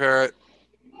on mute, Parrot.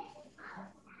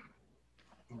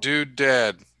 Dude,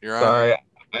 Dad, you're on. Sorry,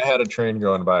 I had a train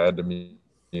going by. I had to mute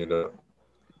it.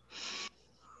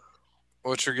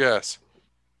 What's your guess?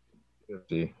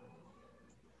 50.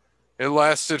 It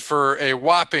lasted for a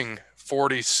whopping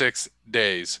 46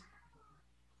 days.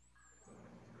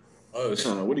 Close.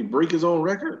 Would he break his own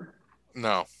record?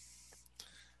 No.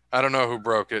 I don't know who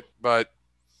broke it, but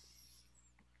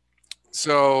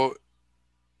so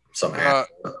Somehow.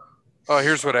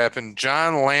 here's what happened.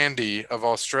 John Landy of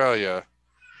Australia,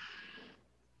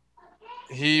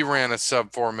 he ran a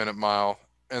sub 4-minute mile,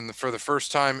 and for the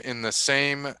first time in the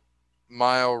same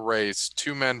mile race,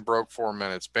 2 men broke 4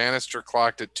 minutes. Bannister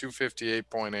clocked at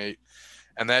 258.8,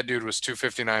 and that dude was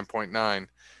 259.9.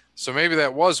 So maybe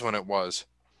that was when it was.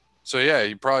 So yeah,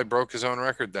 he probably broke his own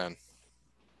record then.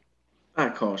 I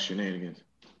call shenanigans.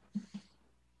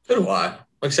 So do I.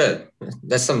 Like I said,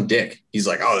 that's some dick. He's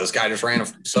like, oh, this guy just ran a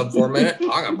sub 4 minute. I'm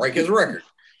going to break his record.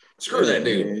 Screw that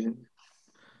dude. Man.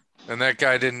 And that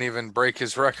guy didn't even break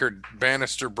his record.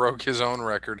 Bannister broke his own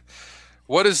record.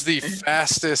 What is the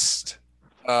fastest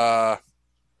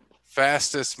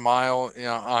mile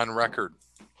on record?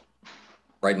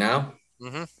 Right now?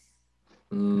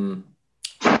 Mm-hmm.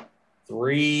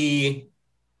 3.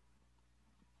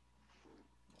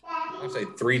 I'd say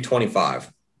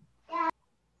 325.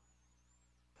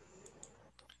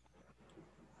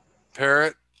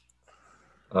 Parrot?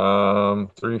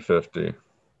 350.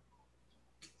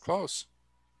 Close.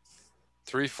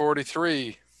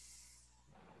 343.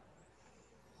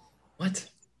 What?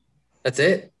 That's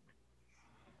it?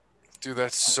 Dude,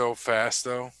 that's so fast,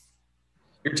 though.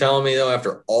 You're telling me, though,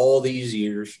 after all these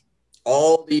years,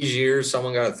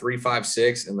 someone got a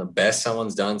 356, and the best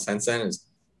someone's done since then is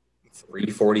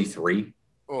 343?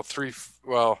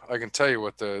 Well, I can tell you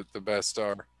what the best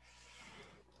are.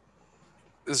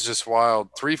 This is just wild.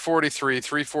 343,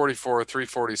 344,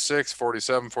 346,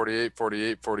 47, 48,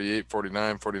 48, 48,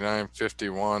 49, 49,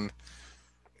 51.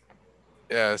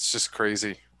 Yeah, it's just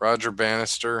crazy. Roger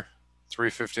Bannister,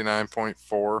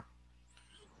 359.4.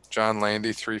 John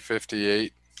Landy,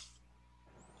 358.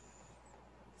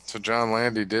 So John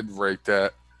Landy did break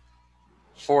that.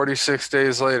 46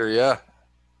 days later, yeah.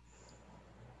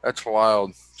 That's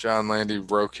wild. John Landy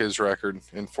broke his record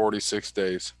in 46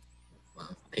 days.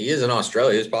 He is in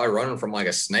Australia. He's probably running from like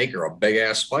a snake or a big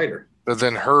ass spider. But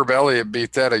then Herb Elliott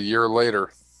beat that a year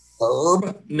later.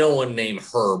 Herb? No one named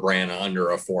Herb ran under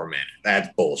a 4 minute. That's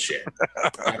bullshit.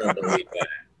 I don't believe that.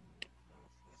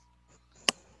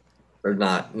 There's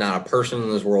not a person in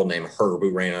this world named Herb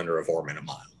who ran under a 4 minute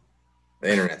mile.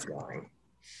 The internet's lying.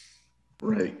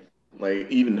 Right.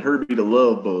 Like even Herbie the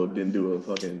Love Bug didn't do a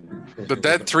fucking. But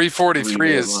that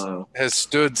 343 mile. has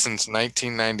stood since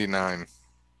 1999.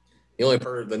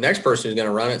 The next person who's going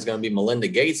to run it is going to be Melinda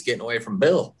Gates getting away from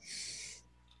Bill.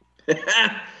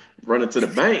 Running to the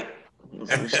bank.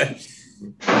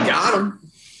 Got him.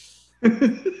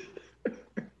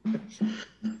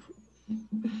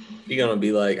 You're going to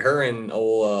be like her and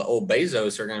old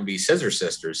Bezos are going to be scissor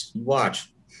sisters. You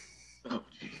watch. Oh,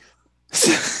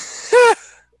 jeez.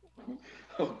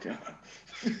 Oh, God.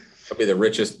 That'll be the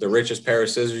richest pair of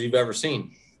scissors you've ever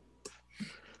seen.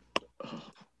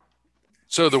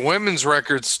 So the women's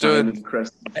record stood.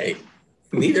 Hey,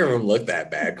 neither of them look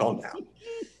that bad. Calm down.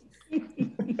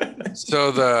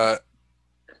 So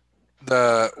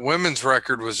the women's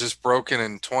record was just broken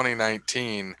in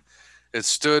 2019. It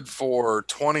stood for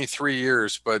 23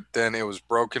 years, but then it was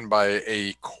broken by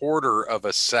a quarter of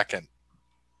a second.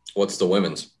 What's the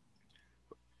women's?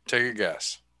 Take a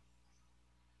guess.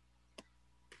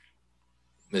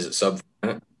 Is it sub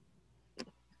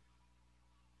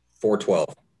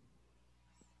 412?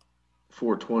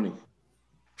 420.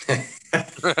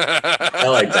 I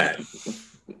like that.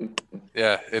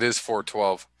 Yeah, it is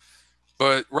 412.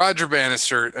 But Roger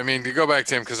Bannister, I mean, to go back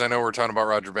to him, because I know we're talking about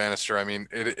Roger Bannister, I mean,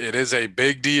 it is a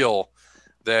big deal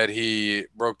that he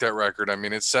broke that record. I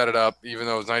mean, it set it up, even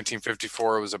though it was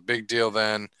 1954, it was a big deal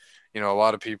then. You know, a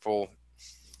lot of people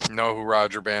know who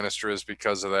Roger Bannister is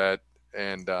because of that.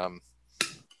 And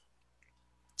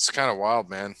it's kind of wild,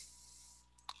 man.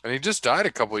 And he just died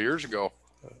a couple of years ago,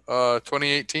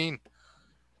 2018.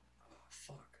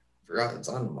 Fuck. Forgot it's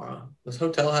on tomorrow. Does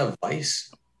Hotel have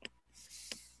Vice?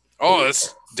 Oh,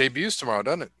 this debuts tomorrow,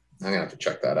 doesn't it? I'm going to have to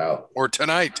check that out. Or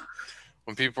tonight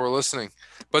when people are listening.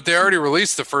 But they already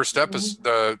released the first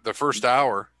episode, the first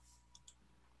hour.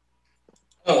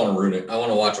 I don't want to ruin it. I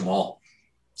want to watch them all.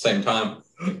 Same time.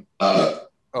 Oh,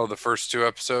 the first 2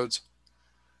 episodes?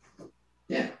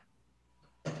 Yeah.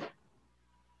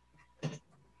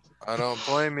 I don't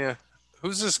blame you.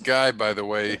 Who's this guy, by the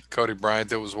way, Cody Bryant,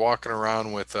 that was walking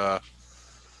around with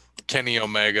Kenny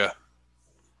Omega?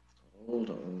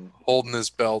 Hold on. Holding his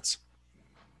belts.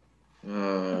 I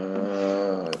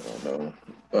don't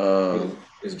know.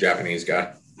 He's a Japanese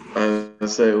guy. I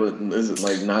say, is it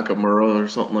like Nakamura or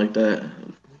something like that?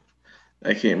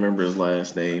 I can't remember his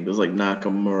last name. It was like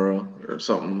Nakamura or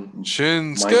something.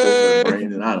 Shinsuke Michael or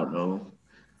Brandon, I don't know.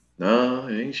 No,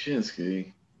 it ain't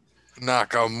Shinsuke.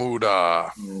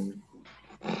 Nakamura.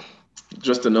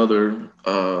 Just another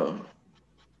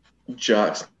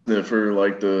jock sniffer,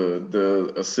 like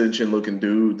the Ascension looking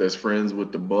dude that's friends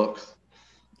with the Bucks.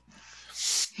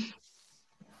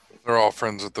 They're all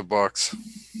friends with the Bucks.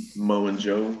 Mo and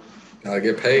Joe. Gotta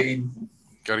get paid.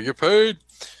 Gotta get paid.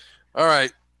 All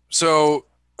right. So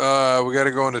we got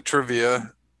to go into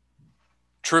trivia.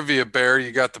 Trivia, Bear,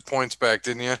 you got the points back,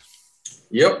 didn't you?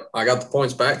 Yep, I got the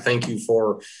points back. Thank you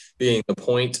for being the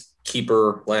point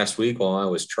keeper last week while I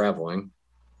was traveling.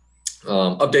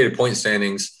 Updated point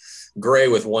standings. Gray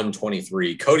with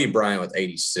 123, Cody Bryant with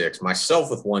 86, myself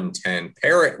with 110,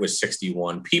 Parrott with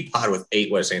 61, Peapod with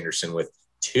 8, Wes Anderson with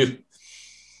 2.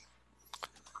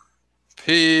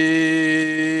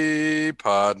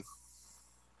 Peapod.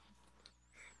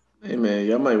 Hey man,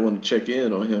 y'all might want to check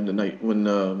in on him tonight when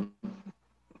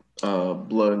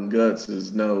Blood and Guts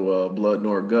is no blood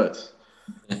nor guts.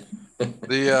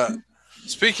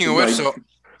 Speaking of which, so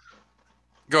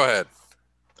go ahead.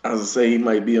 I was gonna say he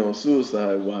might be on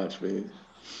suicide watch, man.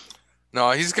 No,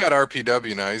 he's got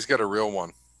RPW now. He's got a real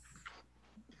one.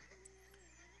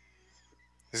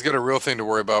 He's got a real thing to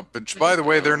worry about. But by the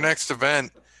way, their next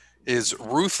event is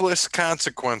Ruthless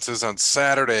Consequences on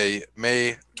Saturday,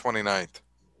 May 29th.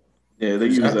 Yeah, they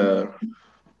use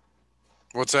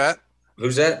What's that?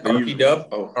 Who's that? They RP use- Dub?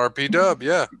 Oh, RP Dub,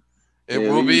 yeah. It Yeah,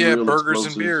 will they be use at real Burgers and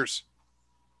explosives. Beers.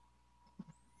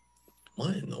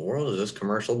 What in the world is this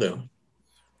commercial doing?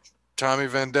 Tommy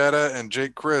Vendetta and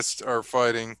Jake Christ are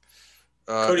fighting.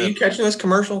 Cody, you catching this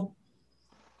commercial?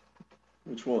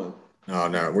 which one? Oh,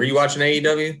 no. Were you watching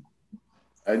AEW?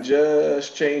 I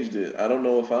just changed it. I don't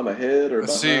know if I'm ahead or I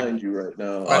see. behind you right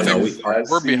now. I think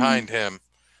we're see- behind him.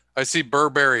 I see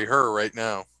Burberry her right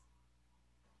now.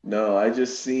 No, I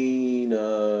just seen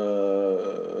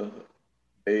a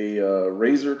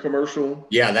Razor commercial,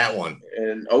 Yeah, that one.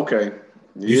 and okay,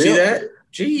 You see that?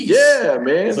 Jeez. Yeah,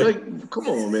 man. It's like, come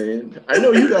on, man. I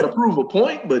know you got to prove a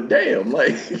point, but damn,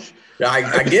 like.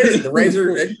 I get it. The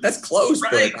razor, that's close,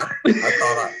 Right. but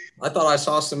I thought I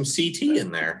saw some CT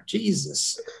in there.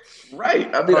 Jesus. Right.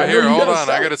 I mean, Right I know here, you hold got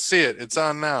on. I got to see it. It's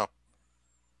on now.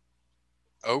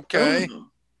 Okay.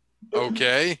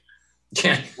 Okay.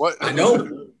 Yeah, What? I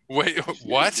know. Wait,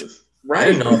 what? Right.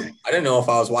 I didn't know if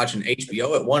I was watching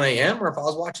HBO at 1 a.m. or if I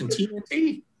was watching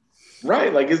TNT.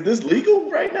 Right. Like, is this legal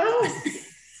right now?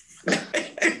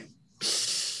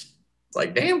 It's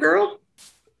like, damn, girl.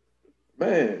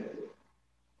 Man.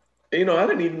 You know, I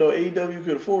didn't even know AEW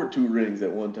could afford 2 rings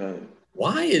at one time.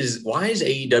 Why is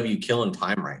AEW killing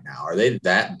time right now? Are they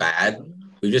that bad?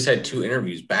 We just had 2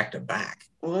 interviews back to back.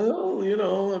 Well, you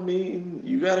know, I mean,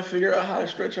 you got to figure out how to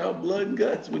stretch out blood and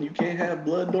guts when you can't have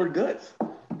blood nor guts.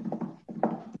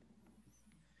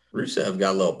 Rusev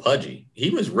got a little pudgy.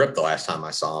 He was ripped the last time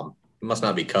I saw him. He must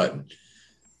not be cutting.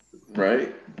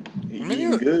 Right? He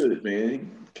eating good, man. He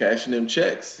cashing them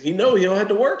checks. He know he don't have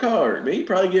to work hard, man. He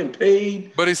probably getting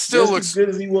paid. But he still just looks as good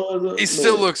as he was. He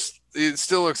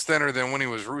still looks thinner than when he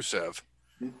was Rusev.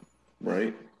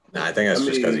 Right. Nah, I think that's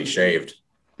just because he shaved.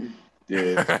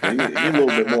 Yeah, he a little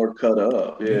bit more cut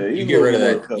up. Yeah, you get rid of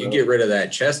that. You get rid of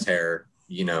that chest hair.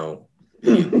 You know,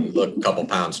 you look a couple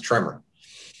pounds trimmer.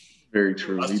 Very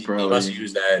true. He must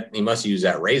use that. He must use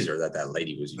that razor that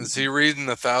lady was using. Is he reading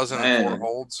the 1,004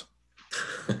 holds?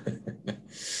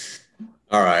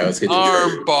 All right, let's get to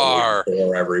arm bar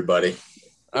for everybody.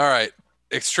 All right.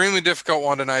 Extremely difficult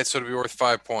one tonight, so it'll be worth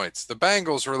 5 points. The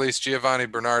Bengals released Giovanni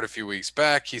Bernard a few weeks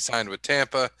back. He signed with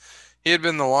Tampa. He had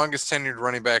been the longest tenured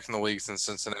running back in the league since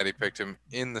Cincinnati picked him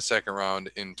in the second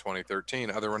round in 2013.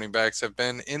 Other running backs have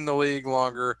been in the league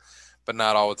longer, but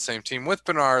not all with the same team. With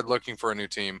Bernard looking for a new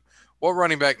team, what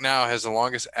running back now has the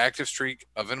longest active streak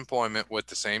of employment with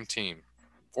the same team?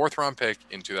 4th round pick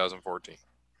in 2014.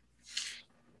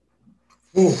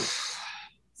 Oof.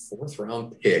 4th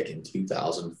round pick in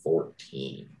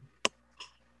 2014.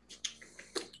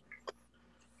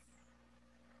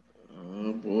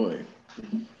 Oh boy.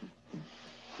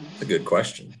 That's a good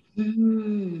question.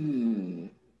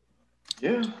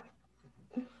 Yeah.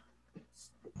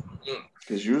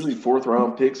 Because usually 4th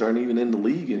round picks aren't even in the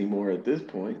league anymore at this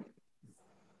point,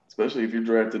 especially if you're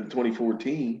drafted in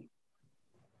 2014.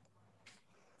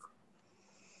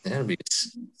 That'll be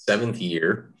his 7th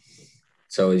year.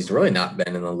 So he's really not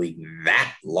been in the league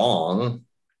that long.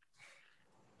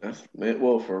 That's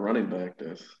well for a running back.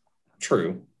 That's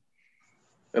true.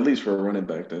 At least for a running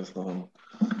back, that's long.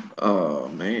 Oh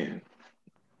man,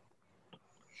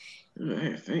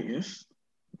 I think this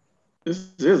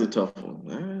is a tough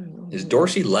one. Is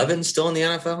Dorsey Levin still in the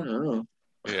NFL? I don't know.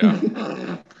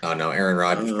 Yeah. Oh no, Aaron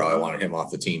Rodgers probably wanted him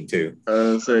off the team too.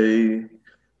 Say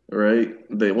right.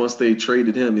 Once they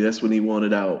traded him, that's when he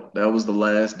wanted out. That was the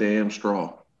last damn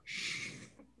straw.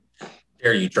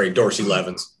 Dare you trade Dorsey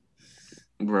Levins?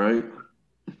 Right.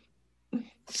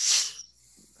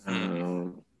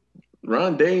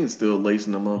 Ron Dane's still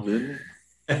lacing them up, isn't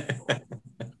he?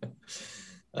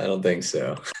 I don't think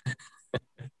so.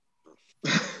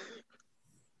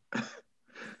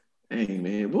 Hey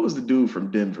man, what was the dude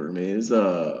from Denver, man? It's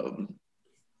Terrell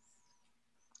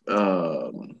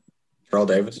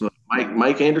Davis.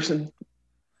 Mike Anderson.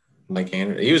 Mike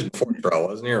Anderson. He was before Terrell,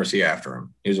 wasn't he? Or was he after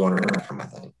him? He was one after him, I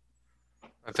think.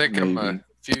 I think I'm a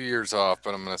few years off,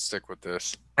 but I'm going to stick with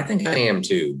this. I think I am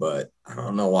too, but I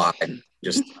don't know why. I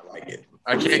like it.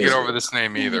 I can't get over this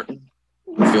name either.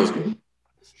 It feels good.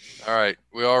 All right.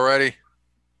 We all ready?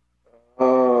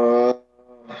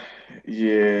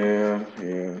 Yeah.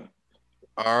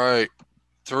 All right.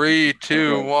 3,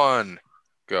 2, 1,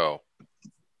 go.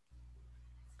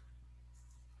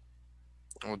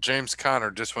 Well, James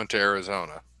Conner just went to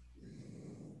Arizona.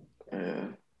 Yeah.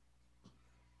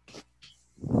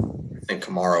 I think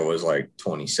Kamara was like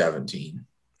 2017.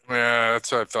 Yeah,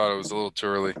 that's what I thought. It was a little too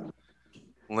early.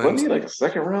 Wasn't he like a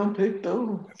 2nd round pick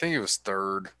though? I think he was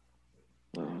 3rd.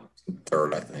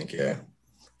 3rd, I think. Yeah.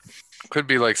 Could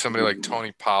be like somebody like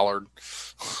Tony Pollard.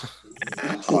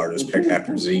 Pollard was picked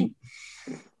after Zeke.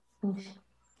 Do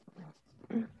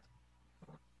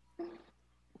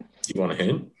you want a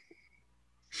hint?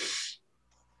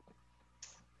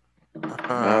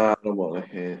 I don't want to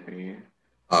hit me.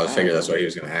 I was figuring that's what he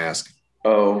was going to ask.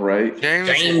 Oh, right.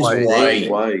 James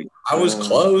White. I was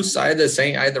close. I had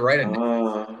the right.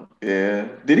 Yeah.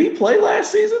 Did he play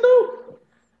last season though?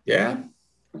 Yeah.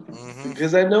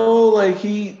 Because I know, like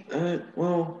his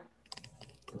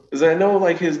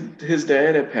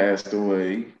dad had passed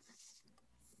away.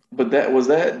 But was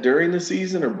that during the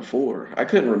season or before? I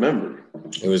couldn't remember.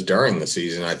 It was during the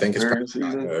season. I think it's during the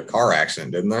season. a car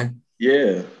accident, didn't they?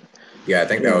 Yeah. Yeah, I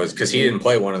think that was because he didn't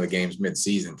play one of the games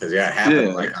mid-season because it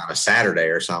happened like on a Saturday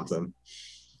or something.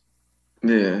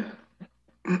 Yeah.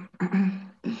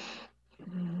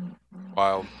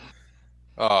 Wild.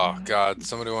 Oh God!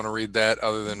 Somebody want to read that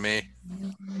other than me?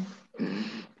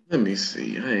 Let me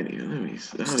see. Let me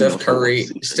see. Steph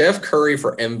Curry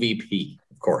for MVP.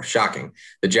 Of course, shocking.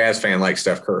 The Jazz fan likes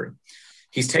Steph Curry.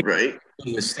 He's taken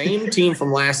the same team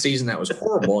from last season that was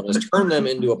horrible and has turned them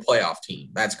into a playoff team.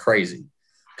 That's crazy.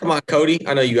 Come on, Cody.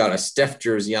 I know you got a Steph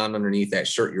jersey on underneath that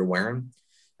shirt you're wearing.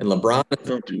 And LeBron is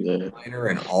the minor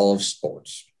in all of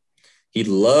sports. He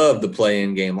loved the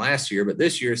play-in game last year, but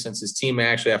this year, since his team may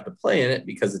actually have to play in it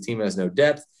because the team has no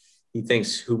depth, he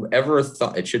thinks whomever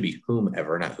thought – it should be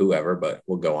whomever, not whoever, but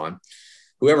we'll go on.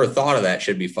 Whoever thought of that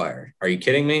should be fired. Are you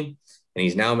kidding me? And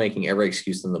he's now making every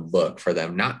excuse in the book for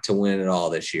them not to win at all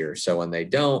this year. So when they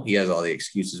don't, he has all the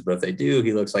excuses. But if they do,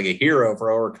 he looks like a hero for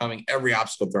overcoming every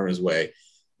obstacle thrown his way.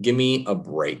 Give me a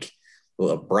break.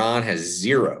 LeBron has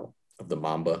zero of the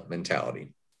Mamba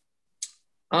mentality.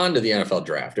 On to the NFL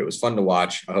draft. It was fun to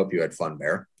watch. I hope you had fun,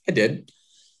 Bear. I did.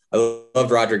 I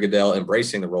loved Roger Goodell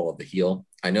embracing the role of the heel.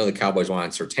 I know the Cowboys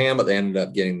wanted Surtain, but they ended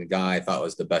up getting the guy I thought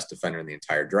was the best defender in the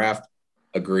entire draft.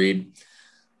 Agreed.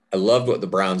 I loved what the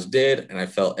Browns did, and I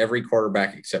felt every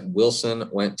quarterback except Wilson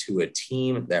went to a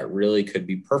team that really could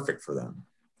be perfect for them.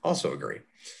 Also agree.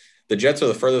 The Jets are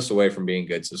the furthest away from being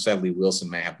good, so sadly Wilson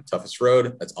may have the toughest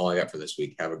road. That's all I got for this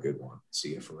week. Have a good one. See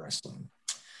you for wrestling.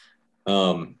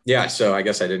 Yeah, so I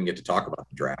guess I didn't get to talk about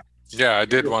the draft. Yeah, I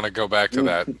did want to go back to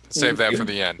that. Save that for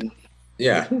the end.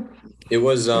 Yeah, it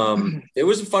was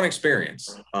a fun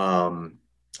experience. I'm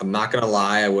not gonna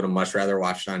lie, I would have much rather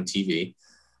watched it on TV.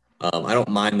 I don't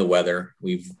mind the weather.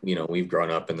 We've grown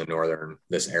up in the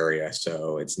this area,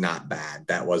 so it's not bad.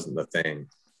 That wasn't the thing.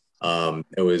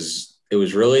 It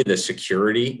was really the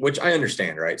security, which I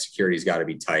understand, right? Security's got to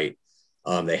be tight.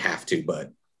 They have to,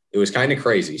 but it was kind of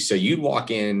crazy. So you'd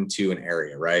walk into an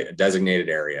area, right? A designated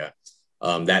area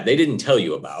that they didn't tell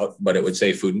you about, but it would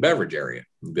say food and beverage area.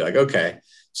 You'd be like, okay.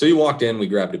 So you walked in, we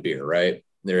grabbed a beer, right?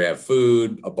 There you have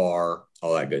food, a bar,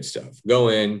 all that good stuff. Go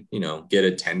in, get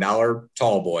a $10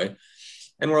 tall boy.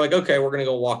 And we're like, okay, we're going to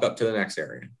go walk up to the next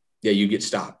area. Yeah, you get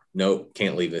stopped. Nope,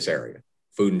 can't leave this area.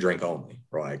 Food and drink only.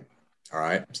 We're like, all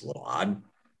right, it's a little odd.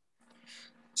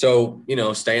 So,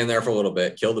 stay in there for a little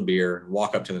bit, kill the beer,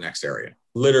 walk up to the next area.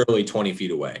 Literally 20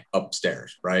 feet away,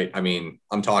 upstairs, right? I mean,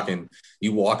 I'm talking,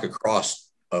 you walk across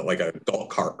like a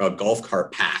golf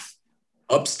cart path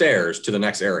upstairs to the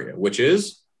next area, which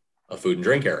is a food and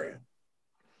drink area.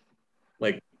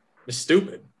 Like, it's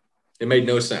stupid. It made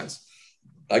no sense.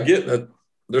 I get that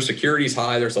their security's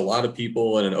high. There's a lot of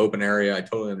people in an open area. I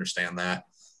totally understand that.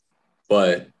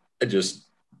 But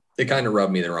it kind of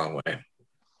rubbed me the wrong way.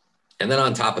 And then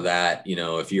on top of that,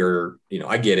 if you're,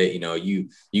 I get it,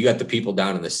 you got the people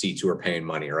down in the seats who are paying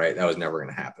money, right? That was never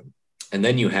going to happen. And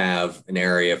then you have an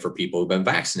area for people who've been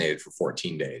vaccinated for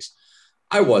 14 days.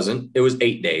 I wasn't. It was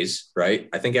 8 days, right?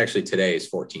 I think actually today is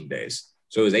 14 days.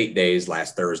 So it was 8 days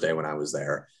last Thursday when I was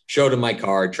there. Showed them my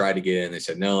card, tried to get in. They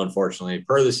said, no, unfortunately,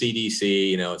 per the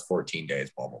CDC, it's 14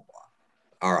 days, blah, blah,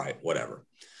 blah. All right, whatever.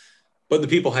 But the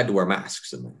people had to wear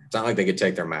masks in there. It's not like they could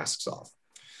take their masks off.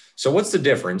 So what's the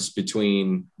difference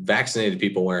between vaccinated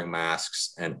people wearing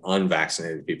masks and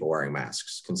unvaccinated people wearing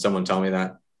masks? Can someone tell me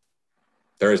that?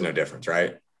 There is no difference,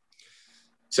 right?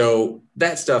 So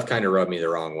that stuff kind of rubbed me the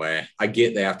wrong way. I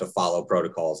get they have to follow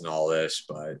protocols and all this,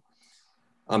 but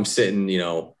I'm sitting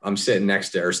next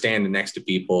to or standing next to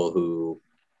people who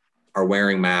are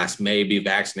wearing masks, may be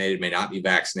vaccinated, may not be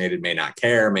vaccinated, may not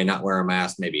care, may not wear a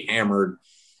mask, may be hammered.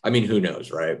 I mean, who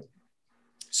knows, right?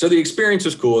 So the experience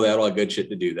was cool. They had a lot of good shit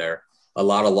to do there. A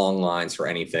lot of long lines for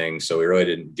anything. So we really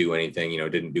didn't do anything,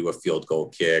 didn't do a field goal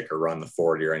kick or run the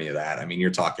 40 or any of that. I mean,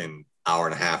 you're talking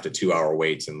 1.5 to 2 hour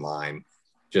waits in line.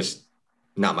 Just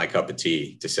not my cup of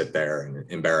tea to sit there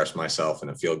and embarrass myself in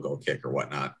a field goal kick or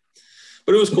whatnot.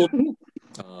 But it was cool.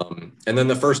 And then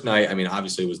the first night, I mean,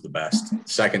 obviously it was the best.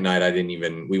 Second night,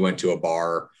 we went to a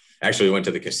bar. Actually, we went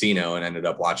to the casino and ended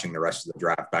up watching the rest of the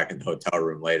draft back in the hotel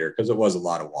room later because it was a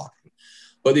lot of walking.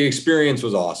 But the experience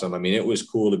was awesome. I mean, it was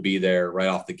cool to be there right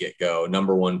off the get-go.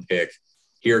 Number one pick.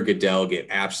 Hear Goodell get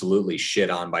absolutely shit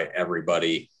on by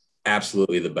everybody.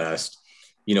 Absolutely the best.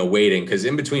 Waiting because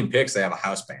in between picks, they have a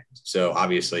house band. So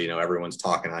obviously, everyone's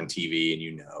talking on TV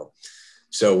and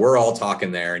So we're all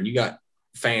talking there and you got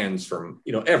fans from,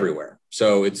 everywhere.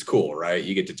 So it's cool, right?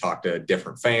 You get to talk to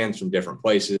different fans from different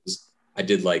places. I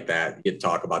did like that. You get to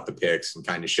talk about the picks and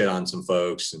kind of shit on some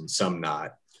folks and some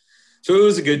not. So it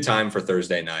was a good time for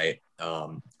Thursday night.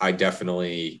 I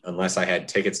definitely, unless I had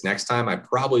tickets next time, I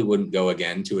probably wouldn't go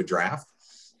again to a draft.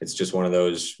 It's just one of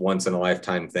those once in a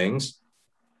lifetime things.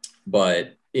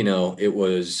 But, you know, it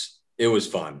was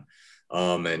fun.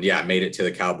 And yeah, I made it to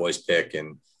the Cowboys pick,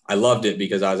 and I loved it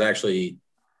because I was actually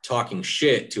talking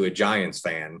shit to a Giants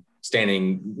fan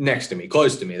standing next to me,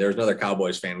 close to me. There was another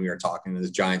Cowboys fan. We were talking, and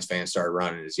this Giants fan started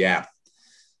running his yap.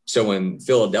 So when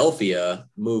Philadelphia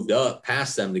moved up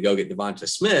past them to go get Devonta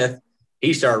Smith,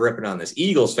 he started ripping on this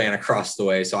Eagles fan across the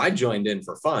way. So I joined in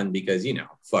for fun because, you know,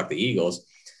 fuck the Eagles.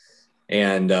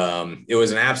 And it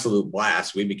was an absolute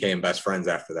blast. We became best friends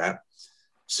after that.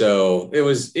 So it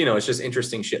was, you know, it's just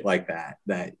interesting shit like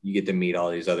that you get to meet all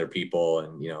these other people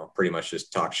and, you know, pretty much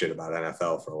just talk shit about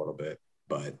NFL for a little bit.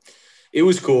 But it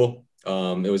was cool.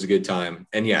 It was a good time.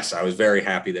 And yes, I was very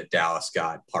happy that Dallas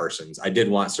got Parsons. I did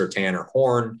want Surtain or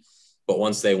Horn, but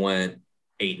once they went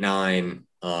 8-9,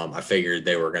 I figured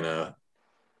they were going to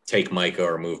take Micah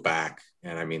or move back.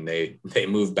 And I mean, they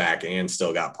moved back and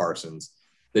still got Parsons.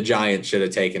 The Giants should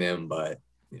have taken him, but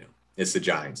you know, it's the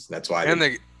Giants. That's why.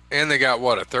 And they got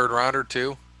what, a third rounder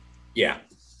too? Yeah.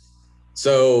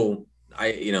 So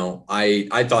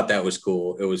I thought that was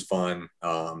cool. It was fun.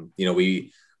 You know,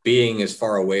 we being as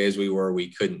far away as we were,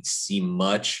 we couldn't see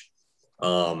much.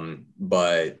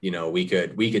 But you know, we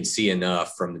could see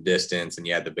enough from the distance, and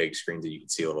you had the big screens that you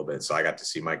could see a little bit. So I got to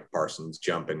see Mike Parsons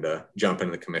jump into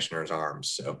the commissioner's arms.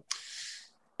 So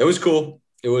it was cool.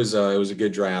 It was a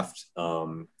good draft.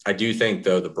 I do think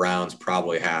though the Browns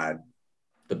probably had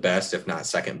the best, if not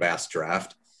second best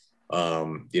draft.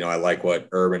 You know, I like what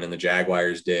Urban and the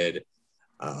Jaguars did.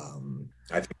 I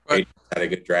think they had a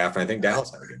good draft, and I think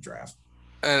Dallas had a good draft.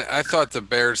 And I thought the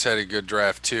Bears had a good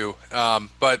draft too.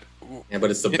 But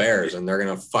it's the Bears, and they're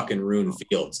gonna fucking ruin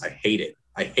Fields. I hate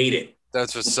it.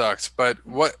 That's what sucks. But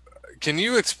what can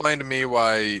you explain to me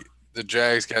why the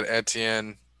Jags got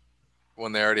Etienne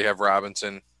when they already have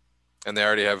Robinson and they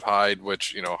already have Hyde,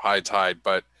 which, you know, Hyde's Hyde,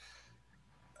 but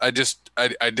I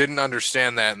didn't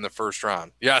understand that in the first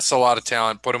round. Yes, a lot of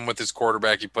talent. Put him with his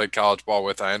quarterback he played college ball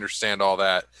with. I understand all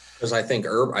that. Because I think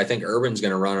Urban's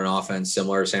going to run an offense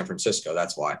similar to San Francisco.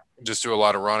 That's why. Just do a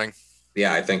lot of running.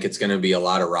 Yeah, I think it's going to be a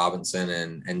lot of Robinson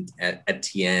and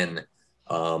Etienne,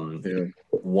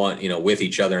 with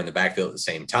each other in the backfield at the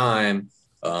same time.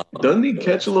 Doesn't he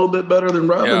catch a little bit better than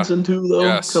Robinson too, though?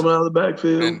 Yes. Coming out of the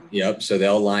backfield. Yep. So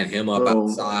they'll line him up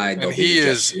outside. And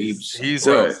he's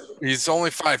only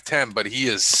 5'10", but he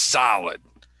is solid.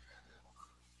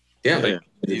 Yeah.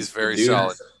 He's very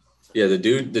solid. Yeah, the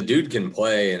dude can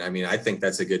play, and I mean, I think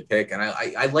that's a good pick, and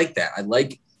I like that. I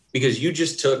like because you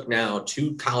just took now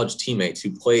two college teammates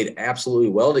who played absolutely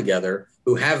well together,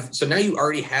 so now you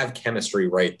already have chemistry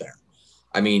right there.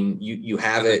 I mean, you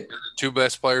have it. Two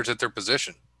best players at their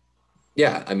position.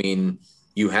 Yeah, I mean,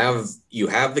 you have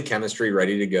the chemistry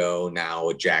ready to go now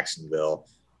with Jacksonville.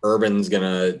 Urban's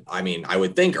I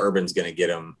would think Urban's gonna get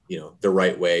him, you know, the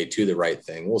right way to the right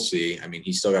thing. We'll see. I mean,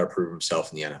 he's still got to prove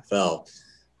himself in the NFL,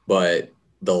 but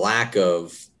the lack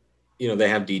of, you know, they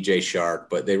have DJ Shark,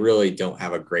 but they really don't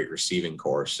have a great receiving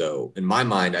core. So in my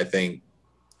mind, I think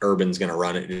Urban's gonna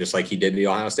run it just like he did the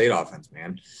Ohio State offense,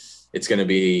 man. It's going to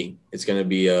be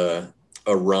a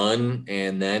run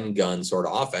and then gun sort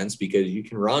of offense, because you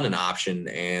can run an option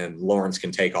and Lawrence can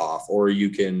take off, or you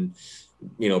can,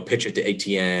 you know, pitch it to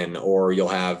Etienne, or you'll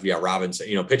have Robinson,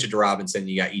 you know, pitch it to Robinson.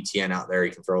 You got Etienne out there.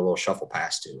 You can throw a little shuffle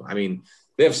pass to. I mean,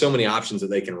 they have so many options that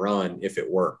they can run if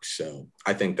it works. So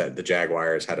I think that the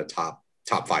Jaguars had a top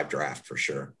 5 draft for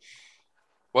sure.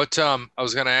 What I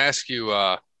was going to ask you.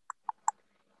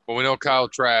 Well, we know Kyle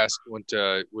Trask went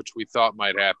to, which we thought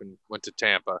might happen, went to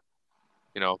Tampa,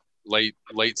 you know, late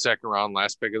second round,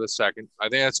 last pick of the second. I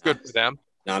think that's good for them.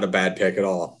 Not a bad pick at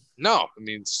all. No, I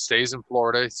mean, stays in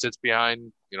Florida, sits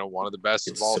behind, you know, one of the best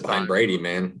of all time. Behind Brady,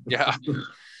 man. Yeah.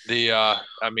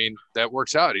 I mean, that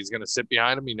works out. He's going to sit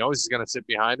behind him. He knows he's going to sit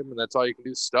behind him, and that's all you can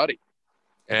do is study.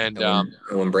 And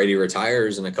when Brady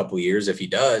retires in a couple of years, if he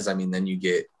does, I mean, then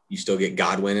you still get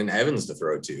Godwin and Evans to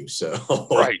throw to. So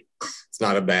right. It's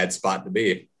not a bad spot to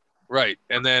be. Right.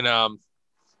 And then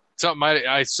something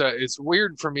I said, it's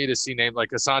weird for me to see names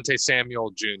like Asante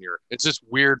Samuel Jr. It's just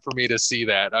weird for me to see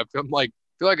that. I feel like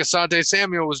Asante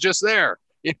Samuel was just there,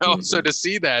 you know, So to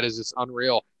see that is just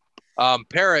unreal.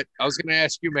 Parrot, I was going to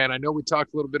ask you, man, I know we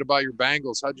talked a little bit about your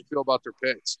Bengals. How'd you feel about their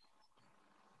picks?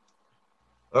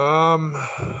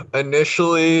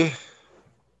 Initially,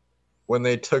 when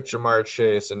they took Jamar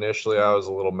Chase, I was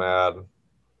a little mad.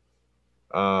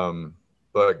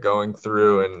 But going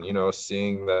through and, you know,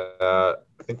 seeing that,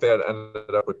 I think they had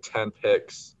ended up with 10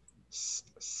 picks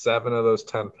 7 of those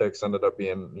 10 picks ended up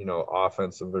being,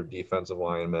 offensive or defensive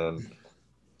linemen.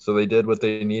 So they did what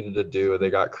they needed to do. They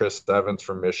got Chris Evans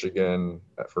from Michigan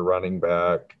for running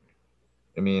back.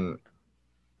 I mean,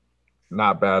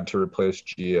 not bad to replace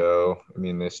Gio. I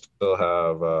mean, they still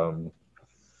have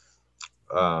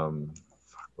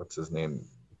what's his name,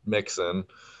 Mixon,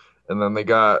 and then they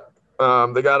got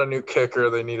a new kicker.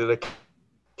 They needed a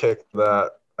kick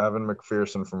that Evan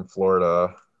McPherson from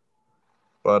Florida.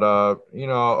 But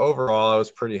overall, I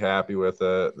was pretty happy with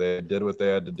it. They did what they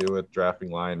had to do with drafting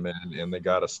linemen, and they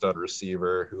got a stud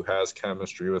receiver who has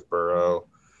chemistry with Burrow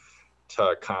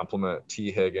to complement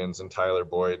T. Higgins and Tyler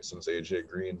Boyd since AJ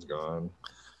Green's gone.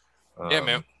 Yeah,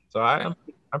 man. So I'm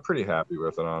pretty happy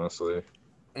with it, honestly.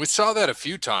 We saw that a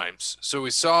few times. So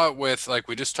we saw it with, like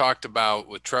we just talked about,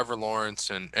 with Trevor Lawrence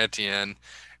and Etienne,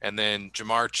 and then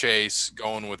Jamar Chase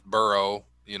going with Burrow.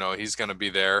 He's going to be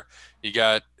there. You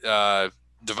got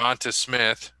Devonta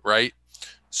Smith, right?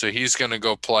 So he's going to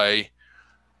go play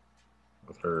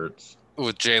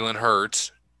with Jalen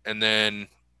Hurts. And then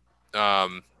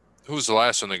who's the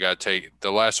last one that got taken?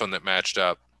 The last one that matched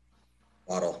up?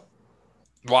 Waddle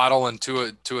and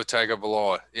Tua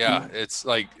Tagovailoa. Yeah, it's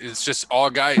just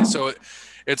all guys. So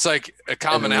it's like a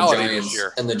commonality this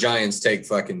year. And the Giants take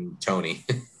fucking Tony.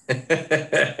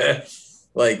 There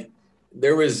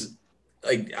was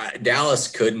Dallas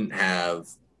couldn't have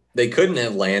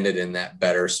landed in that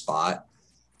better spot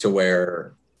to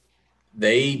where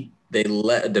they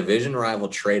let a division rival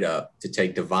trade up to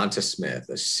take Devonta Smith,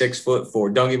 a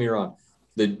 6'4". Don't get me wrong.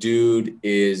 The dude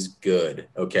is good.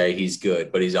 Okay. He's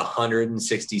good, but he's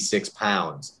 166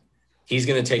 pounds. He's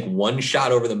going to take one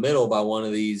shot over the middle by one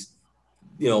of these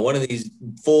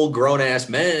full grown ass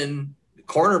men,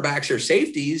 cornerbacks or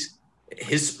safeties.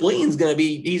 His spleen's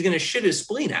he's going to shit his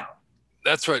spleen out.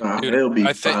 That's what he'll be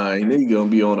fine. He's going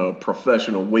to be on a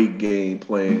professional weight game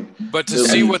playing. But to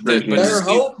see what the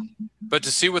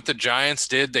Giants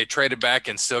did, they traded back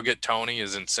and still get Tony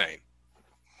is insane.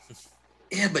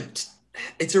 Yeah, but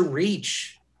it's a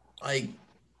reach. I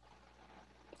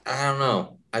don't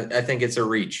know. I think it's a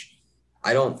reach.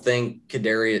 I don't think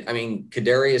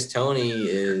Kadarius Toney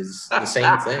is the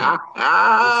same thing.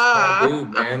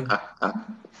 Dude, man.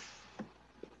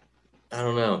 I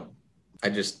don't know. I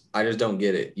just don't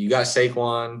get it. You got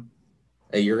Saquon.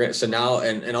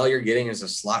 And all you're getting is a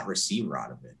slot receiver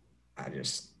out of it.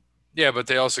 Yeah, but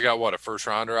they also got a first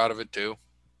rounder out of it too,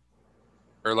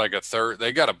 or like a third.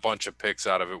 They got a bunch of picks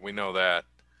out of it. We know that.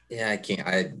 Yeah,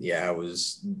 it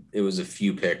was a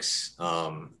few picks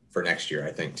for next year,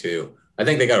 I think too. I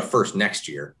think they got a first next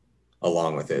year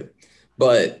along with it.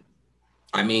 But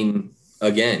I mean,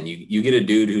 again, you get a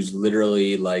dude who's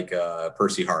literally like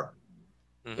Percy Harvin.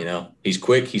 Mm-hmm. He's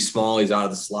quick, he's small, he's out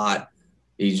of the slot.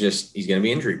 He's going to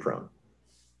be injury prone.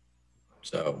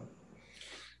 So,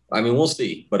 I mean, we'll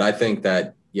see. But I think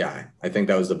that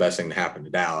was the best thing to happen to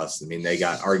Dallas. I mean, they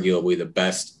got arguably the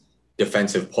best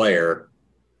defensive player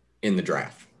in the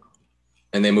draft,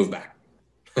 and they moved back.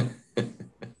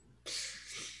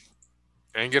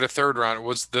 And get a third round.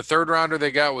 Was the third rounder they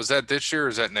got, was that this year or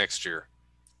is that next year?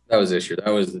 That was this year.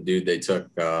 That was the dude they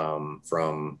took from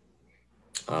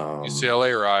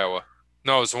UCLA or Iowa?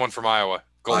 No, it was the one from Iowa.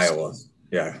 Golston. Iowa.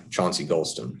 Yeah, Chauncey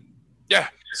Golston. Yeah.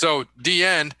 So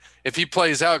DN, if he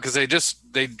plays out, because they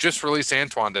just released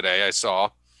Antoine today, I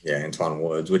saw. Yeah, Antoine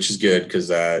Woods, which is good because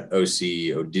that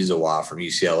OC Odizawa from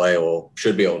UCLA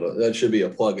should be a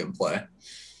plug and play.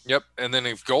 Yep. And then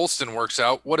if Golston works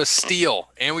out, what a steal.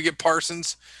 And we get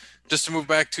Parsons just to move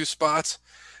back 2 spots.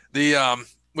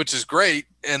 Which is great.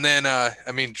 And then, I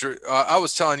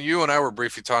was telling you and I were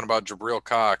briefly talking about Jabril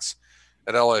Cox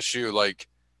at LSU. Like,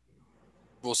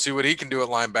 we'll see what he can do at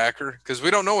linebacker because we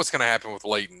don't know what's going to happen with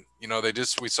Leighton.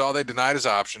 We saw they denied his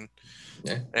option.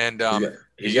 Yeah. And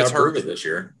he gets hurt this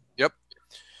year. Yep.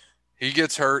 He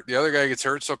gets hurt. The other guy gets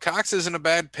hurt. So Cox isn't a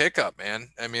bad pickup, man.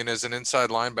 I mean, as an inside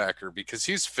linebacker, because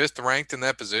he's 5th ranked in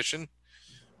that position.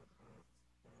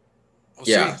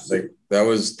 That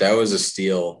was a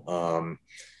steal.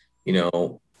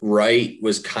 Wright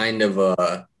was kind of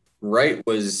a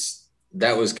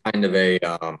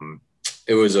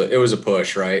it was a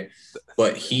push, right?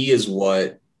 But he is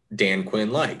what Dan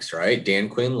Quinn likes, right? Dan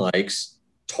Quinn likes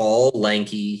tall,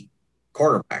 lanky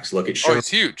cornerbacks. Look at Sherman. Oh, he's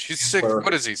huge. He's 6.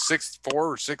 What is he? 6'4"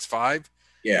 or 6'5"?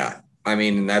 Yeah, I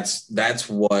mean that's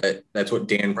what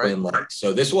Dan Quinn likes.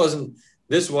 So this wasn't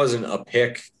a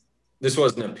pick. This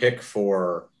wasn't a pick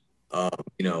for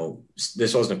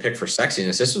this wasn't a pick for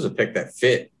sexiness. This was a pick that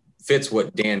fits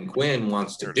what Dan Quinn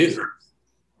wants to do.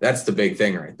 That's the big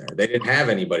thing right there. They didn't have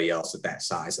anybody else at that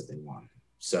size that they wanted.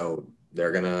 So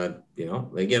they're gonna,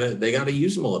 they got to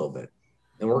use him a little bit,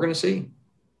 and we're gonna see.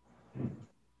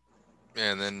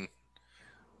 And then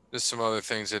just some other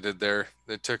things they did there.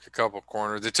 They took a couple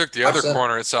corners. They took the other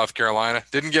corner at South Carolina.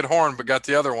 Didn't get Horn, but got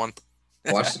the other one.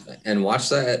 Watch that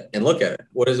and look at it.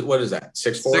 What is that?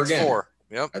 6'4" again? 6'4".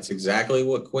 Yep. That's exactly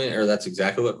what Quinn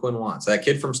wants. That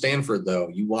kid from Stanford, though,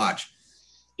 you watch,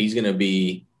 he's gonna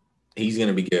be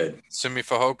good. Simi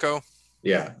Fehoko.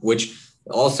 Yeah, which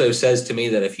also says to me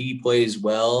that if he plays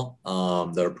well,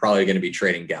 they're probably going to be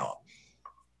trading Gallup.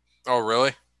 Oh,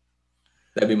 really?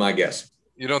 That'd be my guess.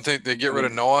 You don't think they get rid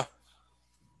of Noah?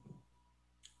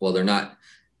 Well, they're not.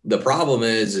 The problem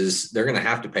is they're going to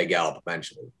have to pay Gallup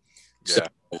eventually. Yeah.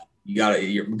 So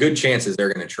you're good chances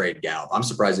they're going to trade Gallup. I'm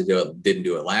surprised they didn't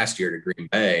do it last year to Green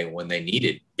Bay when they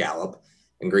needed Gallup,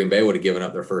 and Green Bay would have given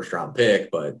up their first round pick,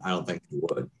 but I don't think they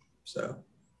would. So,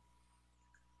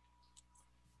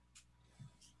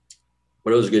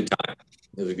 but it was a good time.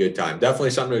 It was a good time. Definitely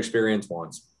something to experience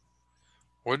once.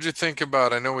 What did you think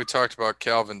about? I know we talked about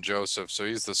Calvin Joseph, so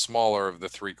he's the smaller of the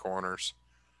three corners,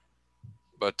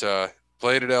 but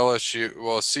played at LSU.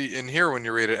 Well, see in here when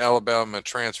you read it, Alabama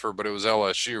transfer, but it was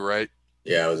LSU, right?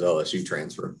 Yeah, it was LSU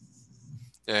transfer.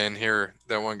 And here,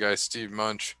 that one guy, Steve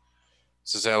Munch,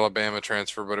 says Alabama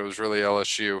transfer, but it was really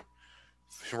LSU.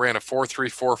 He ran a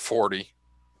 4.34 40.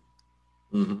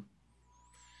 Mm-hmm.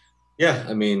 Yeah,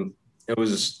 I mean, it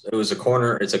was a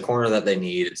corner. It's a corner that they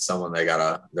need. It's someone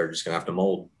they're just gonna have to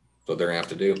mold. That's what they're gonna have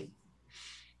to do.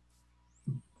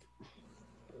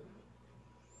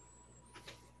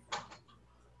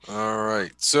 All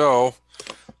right, so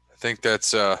I think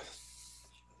that's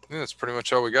pretty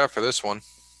much all we got for this one.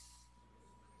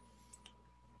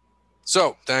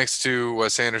 So thanks to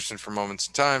Wes Anderson for Moments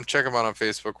in Time. Check him out on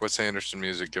Facebook, Wes Anderson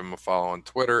Music. Give him a follow on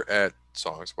Twitter at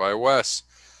Songs by Wes.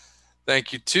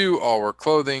 Thank you to All Work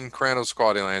Clothing, Crandall's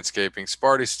Quality Landscaping,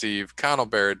 Sparty Steve, Connell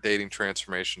Barrett,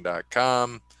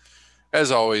 DatingTransformation.com.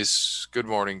 As always, good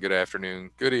morning, good afternoon,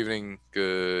 good evening,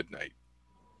 good night.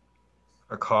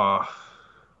 A caw.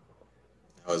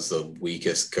 That was the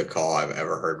weakest caw I've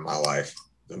ever heard in my life.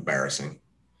 Embarrassing.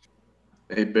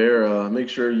 Hey, Bear, make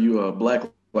sure you black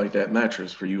like that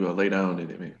mattress for you lay down in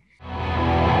it, man.